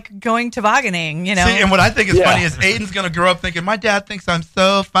going tobogganing, you know. See, and what I think is Yeah. funny is Aiden's going to grow up thinking, my dad thinks I'm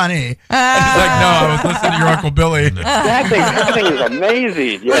so funny. And he's like, no, I was listening to your Uncle Billy. That thing is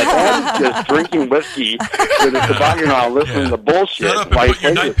amazing. Yeah, Dad's just drinking whiskey with a toboggan on, listening to bullshit. Shut up and while he put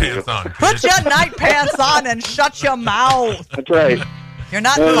your plays night with you. pants on. Put your night pants on and shut your mouth. That's right. You're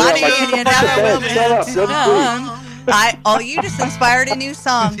not No, no, funny like- and you never will be. Shut up. That's You just inspired a new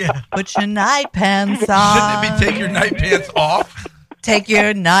song. Put your night pants on. Shouldn't it be take your night pants off? Take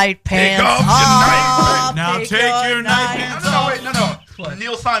your night Take pants off off. Now take your night pants No, wait, no.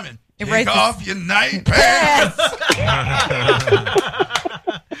 Neil Simon. Take off your night pants.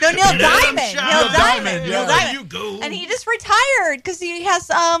 No, Neil Diamond. Neil Diamond. You go. And he just retired because he has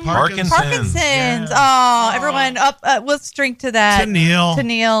Parkinson's. Yeah. Oh, everyone up. Let's drink to that. To Neil.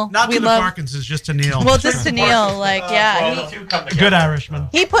 We Not to the love Parkinson's, just to Neil. Well, just to Neil. Good Irishman.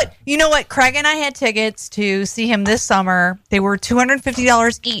 He put. You know what? Craig and I had tickets to see him this summer. They were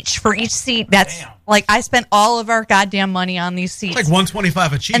 $250 each for each seat. That's like I spent all of our goddamn money on these seats. It's like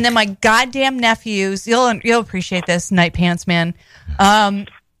 $125 a cheap. And then my goddamn nephews. You'll appreciate this, Night Pants Man.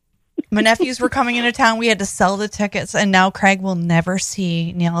 My nephews were coming into town. We had to sell the tickets, and now Craig will never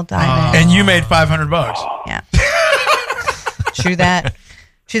see Neil Diamond. And you made $500. Yeah. True that.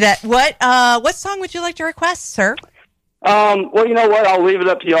 What song would you like to request, sir? Well, you know what? I'll leave it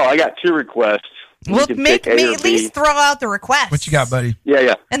up to y'all. I got 2 requests. Well, make me at least throw out the request. What you got, buddy?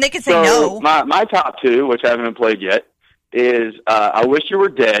 Yeah. And they can say no. My top 2, which I haven't been played yet, is I Wish You Were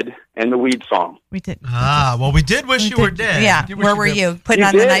Dead and the Weed Song. We did. Well, we did Wish You Were Dead. Yeah. Where were you? Putting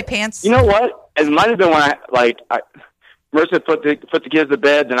on the night pants? You know what? It might have been when I Marissa put the kids to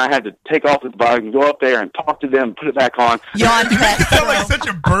bed, then I had to take off the bug and go up there and talk to them, put it back on. Yawn fest. You sound like such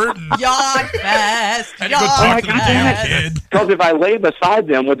a burden. Yawn fest. I had to go talk to the damn kid. Because if I lay beside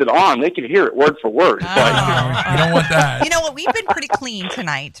them with it on, they could hear it word for word. You don't want that. You know what? We've been pretty clean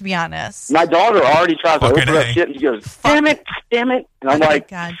tonight, to be honest. My daughter already tries to open up shit, and she goes, damn it. And I'm like,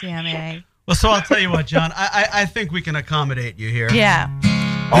 God damn it. Well, so I'll tell you what, John. I think we can accommodate you here. Yeah.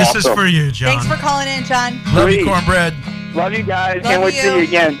 This is for you, John. Thanks for calling in, John. Love you, cornbread. Love you guys. Love Can't wait to see you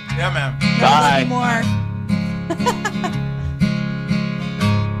again. Yeah, man. Bye. More.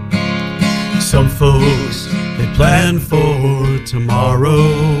 Some folks, they plan for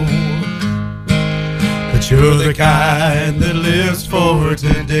tomorrow, but you're the kind that lives for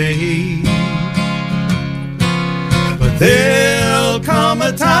today. But there'll come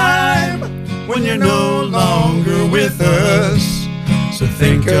a time when you're no longer with us. So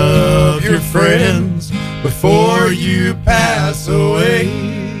think of your friends before you pass away.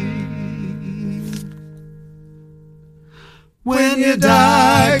 When you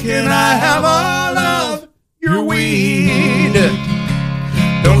die, can I have all of your weed?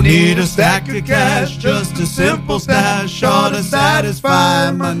 Don't need a stack of cash, just a simple stash ought to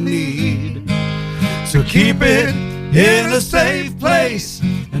satisfy my need. So keep it in a safe place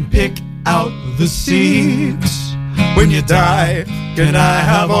and pick out the seeds. When you die, can I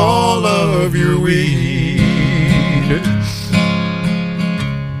have all of your weed?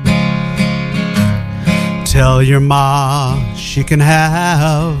 Tell your ma she can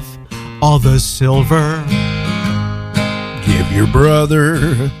have all the silver. Give your brother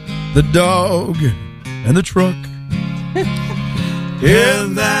the dog and the truck.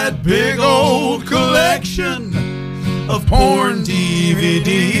 In that big old collection of porn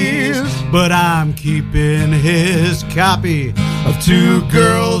DVDs, but I'm keeping his copy of 2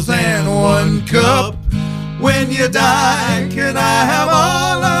 Girls and 1 Cup. When you die, can I have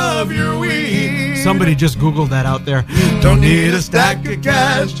all of your weed? Somebody just Googled that out there. Don't need a stack of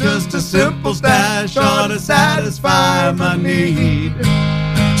cash, just a simple stash ought to satisfy my need.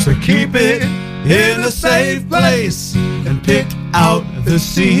 So keep it in a safe place and pick out the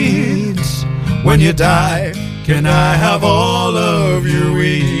seeds. When you die, can I have all of your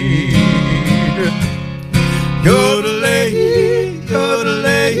weed? Yodelay,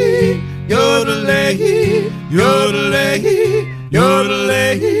 yodelay, yodelay, yodelay,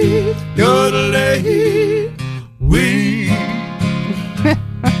 yodelay, yodelay, weed.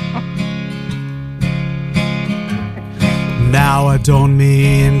 Now I don't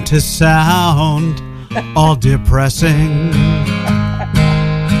mean to sound all depressing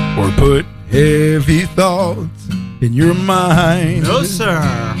or put heavy thoughts in your mind. No, sir.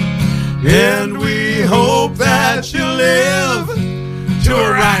 And we hope that you live to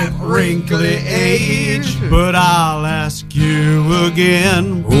a ripe, wrinkly age. But I'll ask you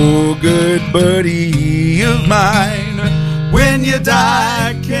again, oh, good buddy of mine, when you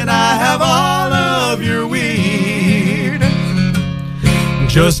die, can I have all of your weed?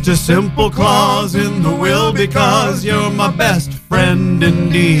 Just a simple clause in the will, because you're my best friend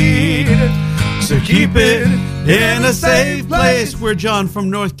indeed. So keep it in a safe place where John from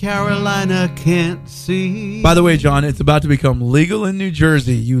North Carolina can't see. By the way, John, it's about to become legal in New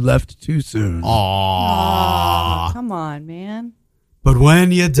Jersey. You left too soon. Aww. Come on, man. But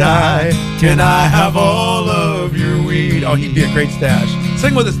when you die, can I have all of your weed? Oh, he'd be a great stash.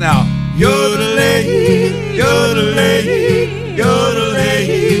 Sing with us now. Yodelay, yodelay,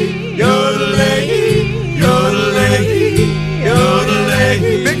 yodelay, yodelay, yodelay,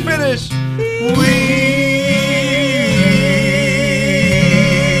 yodelay. Big finish.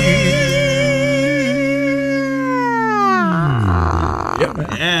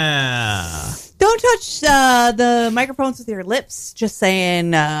 microphones with your lips, just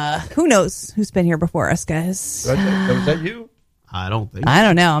saying, who knows who's been here before us, guys? Was that you? I don't think. I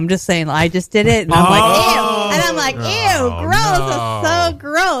don't know. I'm just saying. I just did it, and I'm like, ew, and I'm like, ew, gross. no. It's so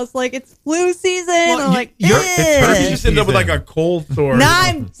gross. Like it's flu season. I'm like, You just end up with like a cold sore. No,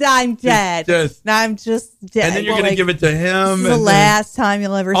 I'm dead. I'm just dead. And then you're going to give it to him. This is the last time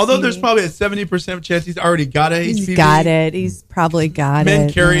you'll ever although see there's me. probably a 70% chance he's already got a He's HPV. got it. He's probably got Men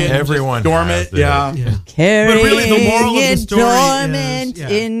it. carry it. Everyone dormant. has it. Yeah. Carrying But really, the moral of the story dormant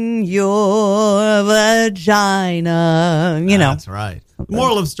in your vagina. You know. That's right. The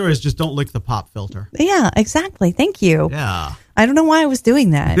moral of the story is just don't lick the pop filter. Yeah, exactly. Thank you. Yeah. I don't know why I was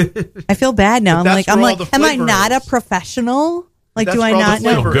doing that. I feel bad now. But I'm like, that's am where I all the not a flavor professional? Like, That's do I where all not the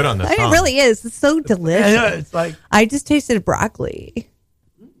know? flavor Good on this I mean, it song. really is. It's so delicious. Yeah, it's like I just tasted broccoli.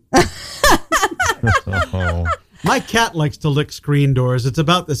 My cat likes to lick screen doors. It's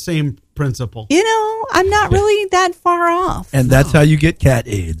about the same principle. You know, I'm not really that far off. and that's how you get cat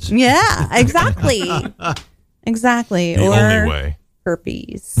AIDS. Yeah, exactly. Exactly. The or only way.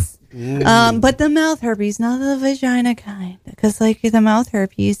 herpes. But the mouth herpes, not the vagina kind. Because, like, the mouth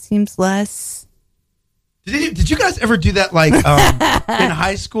herpes seems less. Did you guys ever do that like in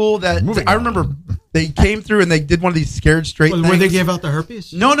high school? That I remember they came through and they did one of these scared straight Where things. they gave out the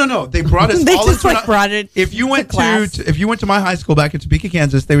herpes? No. They brought us They all just, into like, brought it If you went to class. if you went to my high school back in Topeka,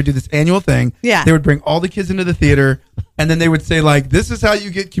 Kansas, they would do this annual thing. Yeah. They would bring all the kids into the theater, and then they would say like, "This is how you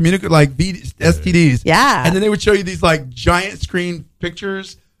get STDs." Yeah. And then they would show you these like giant screen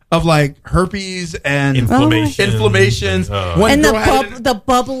pictures of like herpes and inflammations. One And girl had it the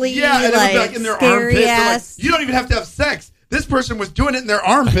bubbly, yeah, and it like, was like in their scary armpit. They're like, ass. you don't even have to have sex. This person was doing it in their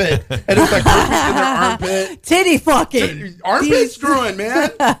armpit, and it was like herpes in their armpit. Titty fucking. Armpit screwing,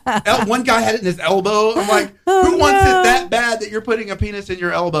 man. One guy had it in his elbow. I'm like, who wants it that bad that you're putting a penis in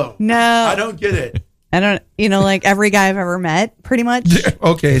your elbow? No. I don't get it. I don't, like every guy I've ever met, pretty much.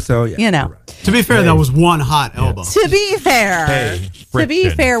 Okay, so yeah. You know. To be fair, that was one hot elbow. To be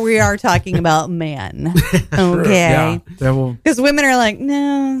fair, we are talking about men. Okay. Yeah. Because women are like,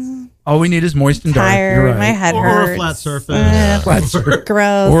 no. All we need is moist and dark. Tired, You're right. my head Or hurts. a flat surface. Flat surface.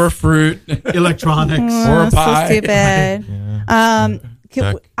 Gross. Or fruit. Electronics. Or a pie. So stupid.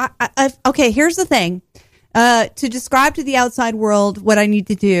 Okay, here's the thing. To describe to the outside world what I need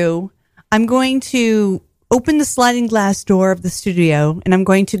to do, I'm going to open the sliding glass door of the studio, and I'm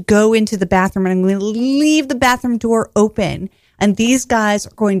going to go into the bathroom, and I'm going to leave the bathroom door open. And these guys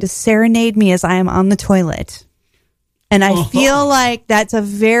are going to serenade me as I am on the toilet. And I feel like that's a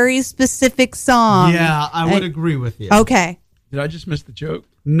very specific song. Yeah, I would agree with you. Okay. Did I just miss the joke?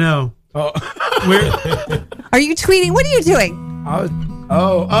 No. Oh. Are you tweeting? What are you doing?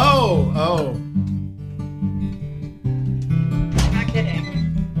 Oh. Not kidding.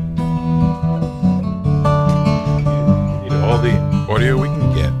 Need all the audio we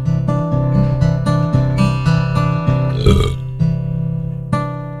can get.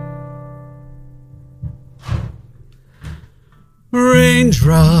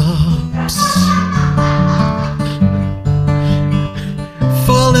 Raindrops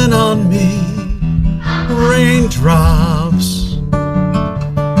falling on me. Raindrops,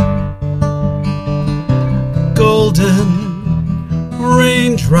 golden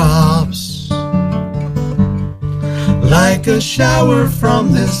raindrops, like a shower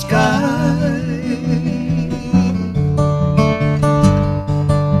from the sky.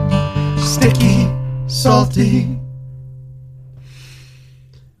 Sticky, salty.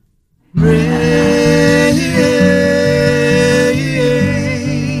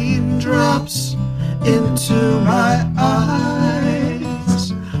 Raindrops into my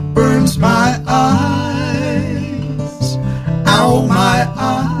eyes, burns my eyes, ow my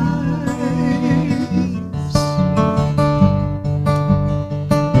eyes.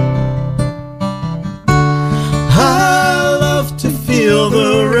 I love to feel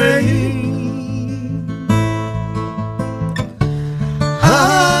the rain.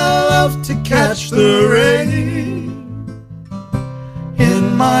 To catch the rain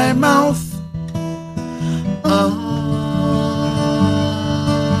in my mouth.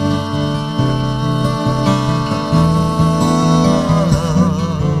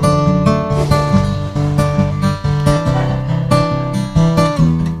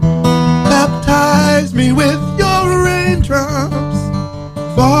 Baptize me with your raindrops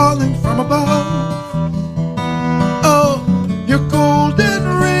falling from above. Oh, your golden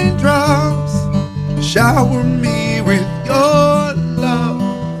raindrops, shower me with your love,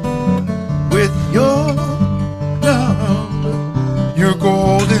 with your love, your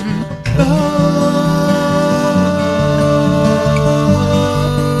golden love.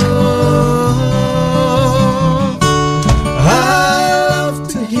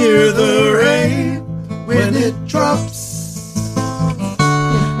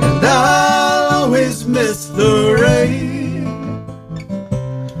 miss the rain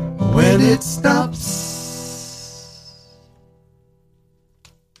when it stops.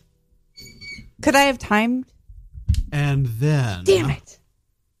 Could I have timed? And then. Damn it.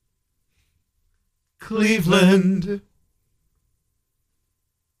 Cleveland.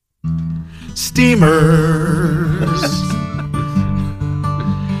 Steamers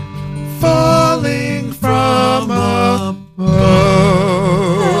falling from above.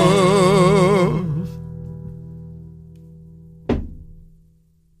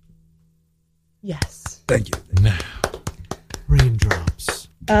 Yes. Thank you. Raindrops.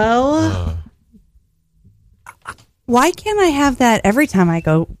 Oh. Why can't I have that every time I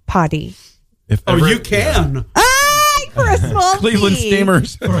go potty? You can. For a small Cleveland fee.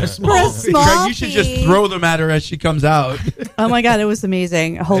 Steamers. For a small fee. Greg, you should just throw them at her as she comes out. Oh my God, it was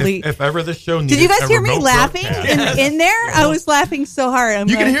amazing. Holy. If ever the show needed Did you guys a hear me remote laughing broadcast. in there? I was laughing so hard.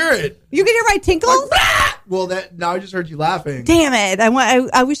 You can hear it. You can hear my tinkle? Well, now I just heard you laughing. Damn it.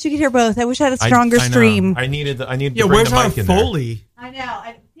 I wish you could hear both. I wish I had a stronger I know. stream. I needed to bring where's the our mic in Foley? I know.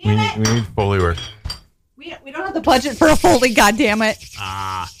 there. We need Foley work. We don't have the budget for a Foley, goddammit.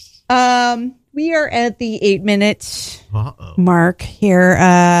 We are at the 8-minute mark here.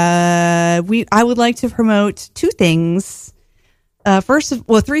 I would like to promote two things.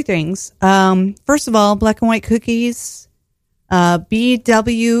 Three things. First of all, Black and White Cookies,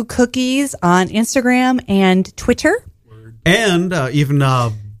 BW Cookies on Instagram and Twitter, and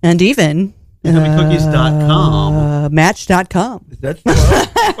even BWCookies.com, Match.com. Is that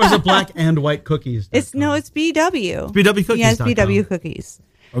or is it Black and White Cookies? It's BW. It's BW Cookies. Yes, BW Cookies.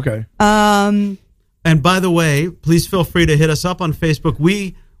 Okay. And by the way, please feel free to hit us up on Facebook.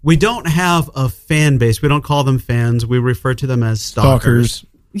 We don't have a fan base. We don't call them fans. We refer to them as stalkers.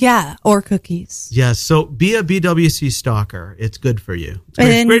 Yeah, or cookies. Yes. So be a BWC stalker. It's good for you.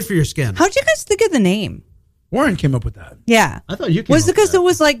 It's great for your skin. How'd you guys think of the name? Warren came up with that. Yeah. I thought you came Was up it because it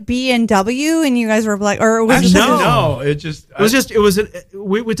was like B and W and you guys were like, or was it? No,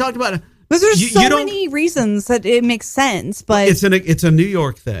 we talked about it. But there's so many reasons that it makes sense, but it's a New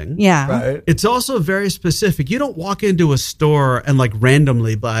York thing. Yeah. Right. It's also very specific. You don't walk into a store and like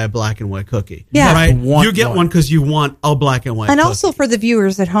randomly buy a black and white cookie. Yeah. Right? Want You get one because you want a black and white and cookie. also for the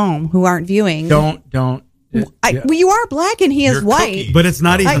viewers at home who aren't viewing, Don't. well, you are black and he is You're white. cookie. But it's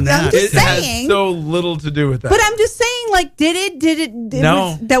not even I'm that. just It has saying. so little to do with that. But I'm just saying, like, did it?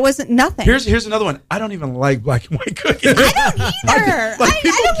 No. That wasn't nothing. Here's another one. I don't even like black and white cookies. I don't either. Like,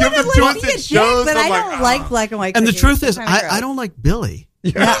 people I give don't them want to to us be at a dick, shows, but I'm I like, don't like black and white And the cookies. truth is, It's kinda I don't like Billy.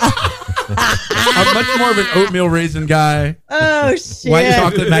 I'm much more of an oatmeal raisin guy. Oh, shit. White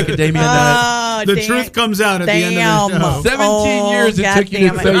chocolate macadamia nut. The truth comes out at the end of the show. 17 years it took you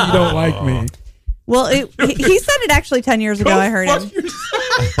to say you don't like me. Well, he said it actually 10 years ago. I heard him.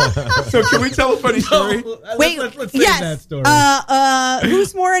 So can we tell a funny story? Wait, let's save yes. that story.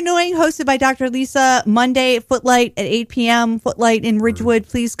 Who's More Annoying, hosted by Dr. Lisa, Monday at Footlight at 8 p.m. Footlight in Ridgewood.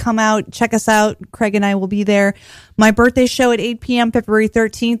 Please come out, check us out. Craig and I will be there. My birthday show at 8 p.m. February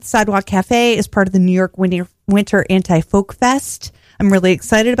 13th, Sidewalk Cafe, is part of the New York Winter Anti-Folk Fest. I'm really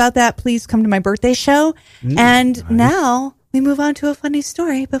excited about that. Please come to my birthday show. And now we move on to a funny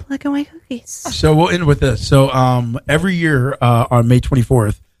story about black and white cookies. So we'll end with this. So every year on May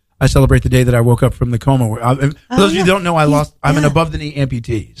 24th, I celebrate the day that I woke up from the coma. For those of you who don't know, I'm an above the knee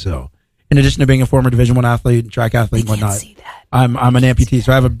amputee. So in addition to being a former Division I athlete, track athlete, and whatnot, I'm an amputee.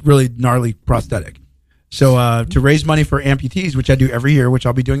 So I have a really gnarly prosthetic. So to raise money for amputees, which I do every year, which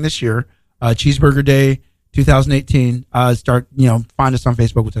I'll be doing this year, Cheeseburger Day 2018. Find us on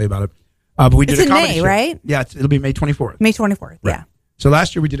Facebook. We'll tell you about it. But we did It's a in comedy May, show. right? Yeah, it'll be May 24th. May 24th, yeah. So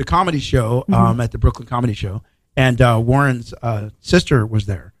last year we did a comedy show at the Brooklyn Comedy Show, and Warren's sister was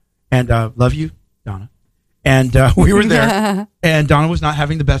there. And love you, Donna. And we were there, and Donna was not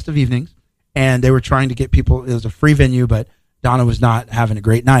having the best of evenings, and they were trying to get people. It was a free venue, but Donna was not having a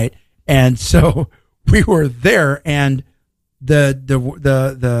great night, and so we were there, and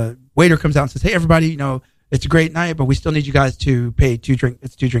the waiter comes out and says, "Hey, everybody, it's a great night, but we still need you guys to pay it's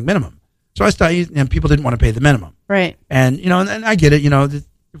 2-drink minimum." So I started, and people didn't want to pay the minimum. Right. And, and I get it,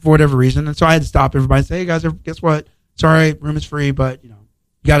 for whatever reason. And so I had to stop everybody and say, hey, guys, guess what? Sorry, room is free, but, you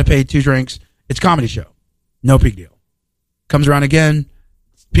got to pay 2 drinks. It's a comedy show. No big deal. Comes around again.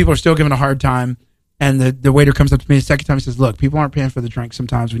 People are still giving a hard time. And the waiter comes up to me the second time and says, look, people aren't paying for the drink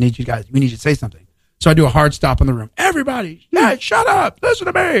sometimes. We need you to say something. So I do a hard stop in the room. Everybody, shut up.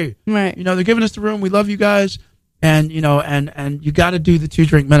 Listen to me. Right. They're giving us the room. We love you guys. And, and you got to do the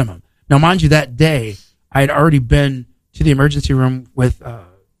 2-drink minimum. Now, mind you, that day, I had already been to the emergency room with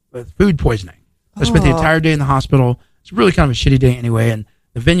food poisoning. I spent the entire day in the hospital. It's really kind of a shitty day anyway, and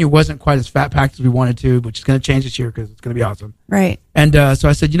The venue wasn't quite as fat packed as we wanted to, which is going to change this year because it's going to be awesome. Right. And so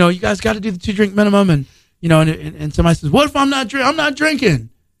I said, you guys got to do the 2-drink minimum. And, and somebody says, what if I'm not drinking?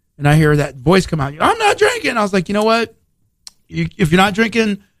 And I hear that voice come out. I'm not drinking. I was like, you know what? If you're not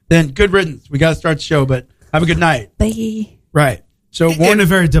drinking, then good riddance. We got to start the show, but have a good night. Bye. Right. So in a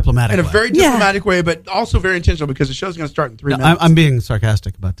very diplomatic way. In a very diplomatic way, but also very intentional because the show's going to start in 3 minutes. I'm being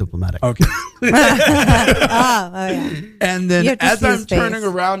sarcastic about diplomatic. Okay. Yeah. And then as I'm turning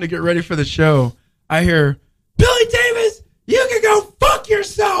around to get ready for the show, I hear, Billy Davis, you can go fuck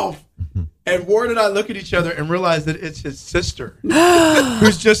yourself. And Ward and I look at each other and realize that it's his sister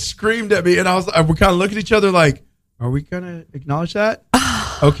who's just screamed at me. And we're kind of looking at each other like, are we going to acknowledge that?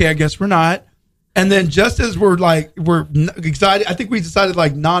 Okay, I guess we're not. And then just as we're excited, I think we decided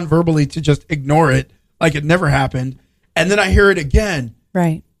like non-verbally to just ignore it, like it never happened. And then I hear it again.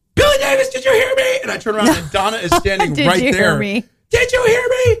 Right. Billy Davis, did you hear me? And I turn around and Donna is standing right there. Did you hear me? Did you hear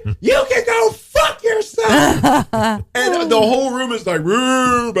me? You can go fuck yourself. And the whole room is like,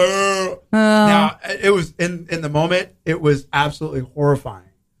 now it was in the moment, it was absolutely horrifying.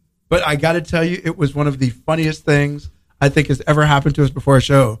 But I got to tell you, it was one of the funniest things I think has ever happened to us before a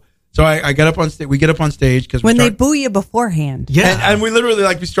show. So I got up on stage. We get up on stage because when they boo you beforehand. Yeah, and we literally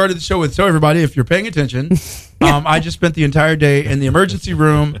we started the show with, so everybody, if you're paying attention, I just spent the entire day in the emergency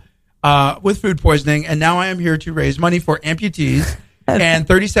room with food poisoning, and now I am here to raise money for amputees. And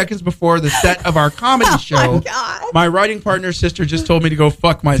 30 seconds before the set of our comedy show, my writing partner's sister just told me to go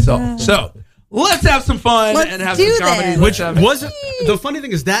fuck myself. So let's have some fun and have some comedy. Which wasn't the funny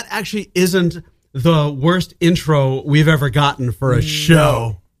thing is that actually isn't the worst intro we've ever gotten for a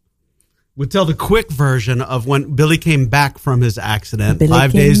show. We'll tell the quick version of when Billy came back from his accident.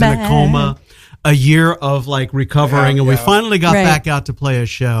 5 days in a coma, a year of recovering, and we finally got back out to play a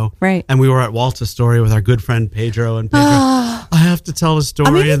show. Right. And we were at Walt's Astoria with our good friend Pedro. And Pedro, I have to tell a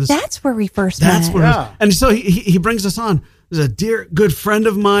story. That's where we first met. And so he brings us on. There's a dear, good friend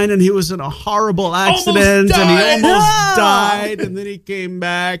of mine, and he was in a horrible accident, and he almost died, and then he came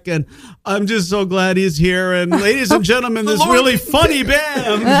back, and I'm just so glad he's here. And ladies and gentlemen, this really funny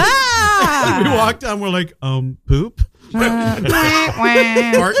band. We walked down, we're like, poop?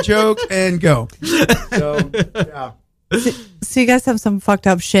 Fart joke, and go. So, yeah. So you guys have some fucked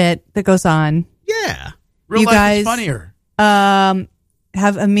up shit that goes on. Yeah. Real you life guys is funnier.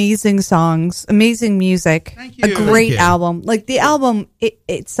 Have amazing songs, amazing music, a great album. The album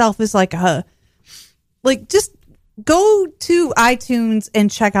itself is just go to iTunes and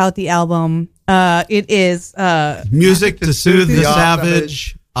check out the album. It is Music to Soothe the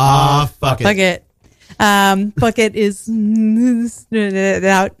Savage. Fuck it. Fuck it. Fuck it is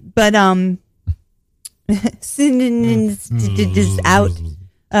out, but is out.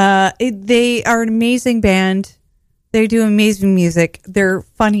 They are an amazing band. They do amazing music. They're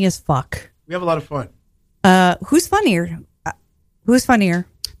funny as fuck. We have a lot of fun. Who's funnier? Who's funnier?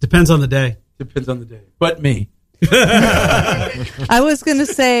 Depends on the day. Depends on the day. But me. I was going to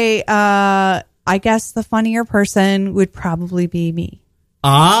say, I guess the funnier person would probably be me.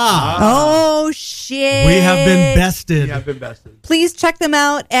 Oh, shit. We have been bested. Please check them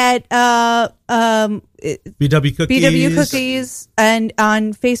out at BW Cookies. BW Cookies, and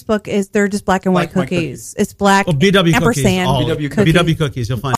on Facebook they're just black and white cookies. It's black BW ampersand Cookies. BW Cookies. You'll find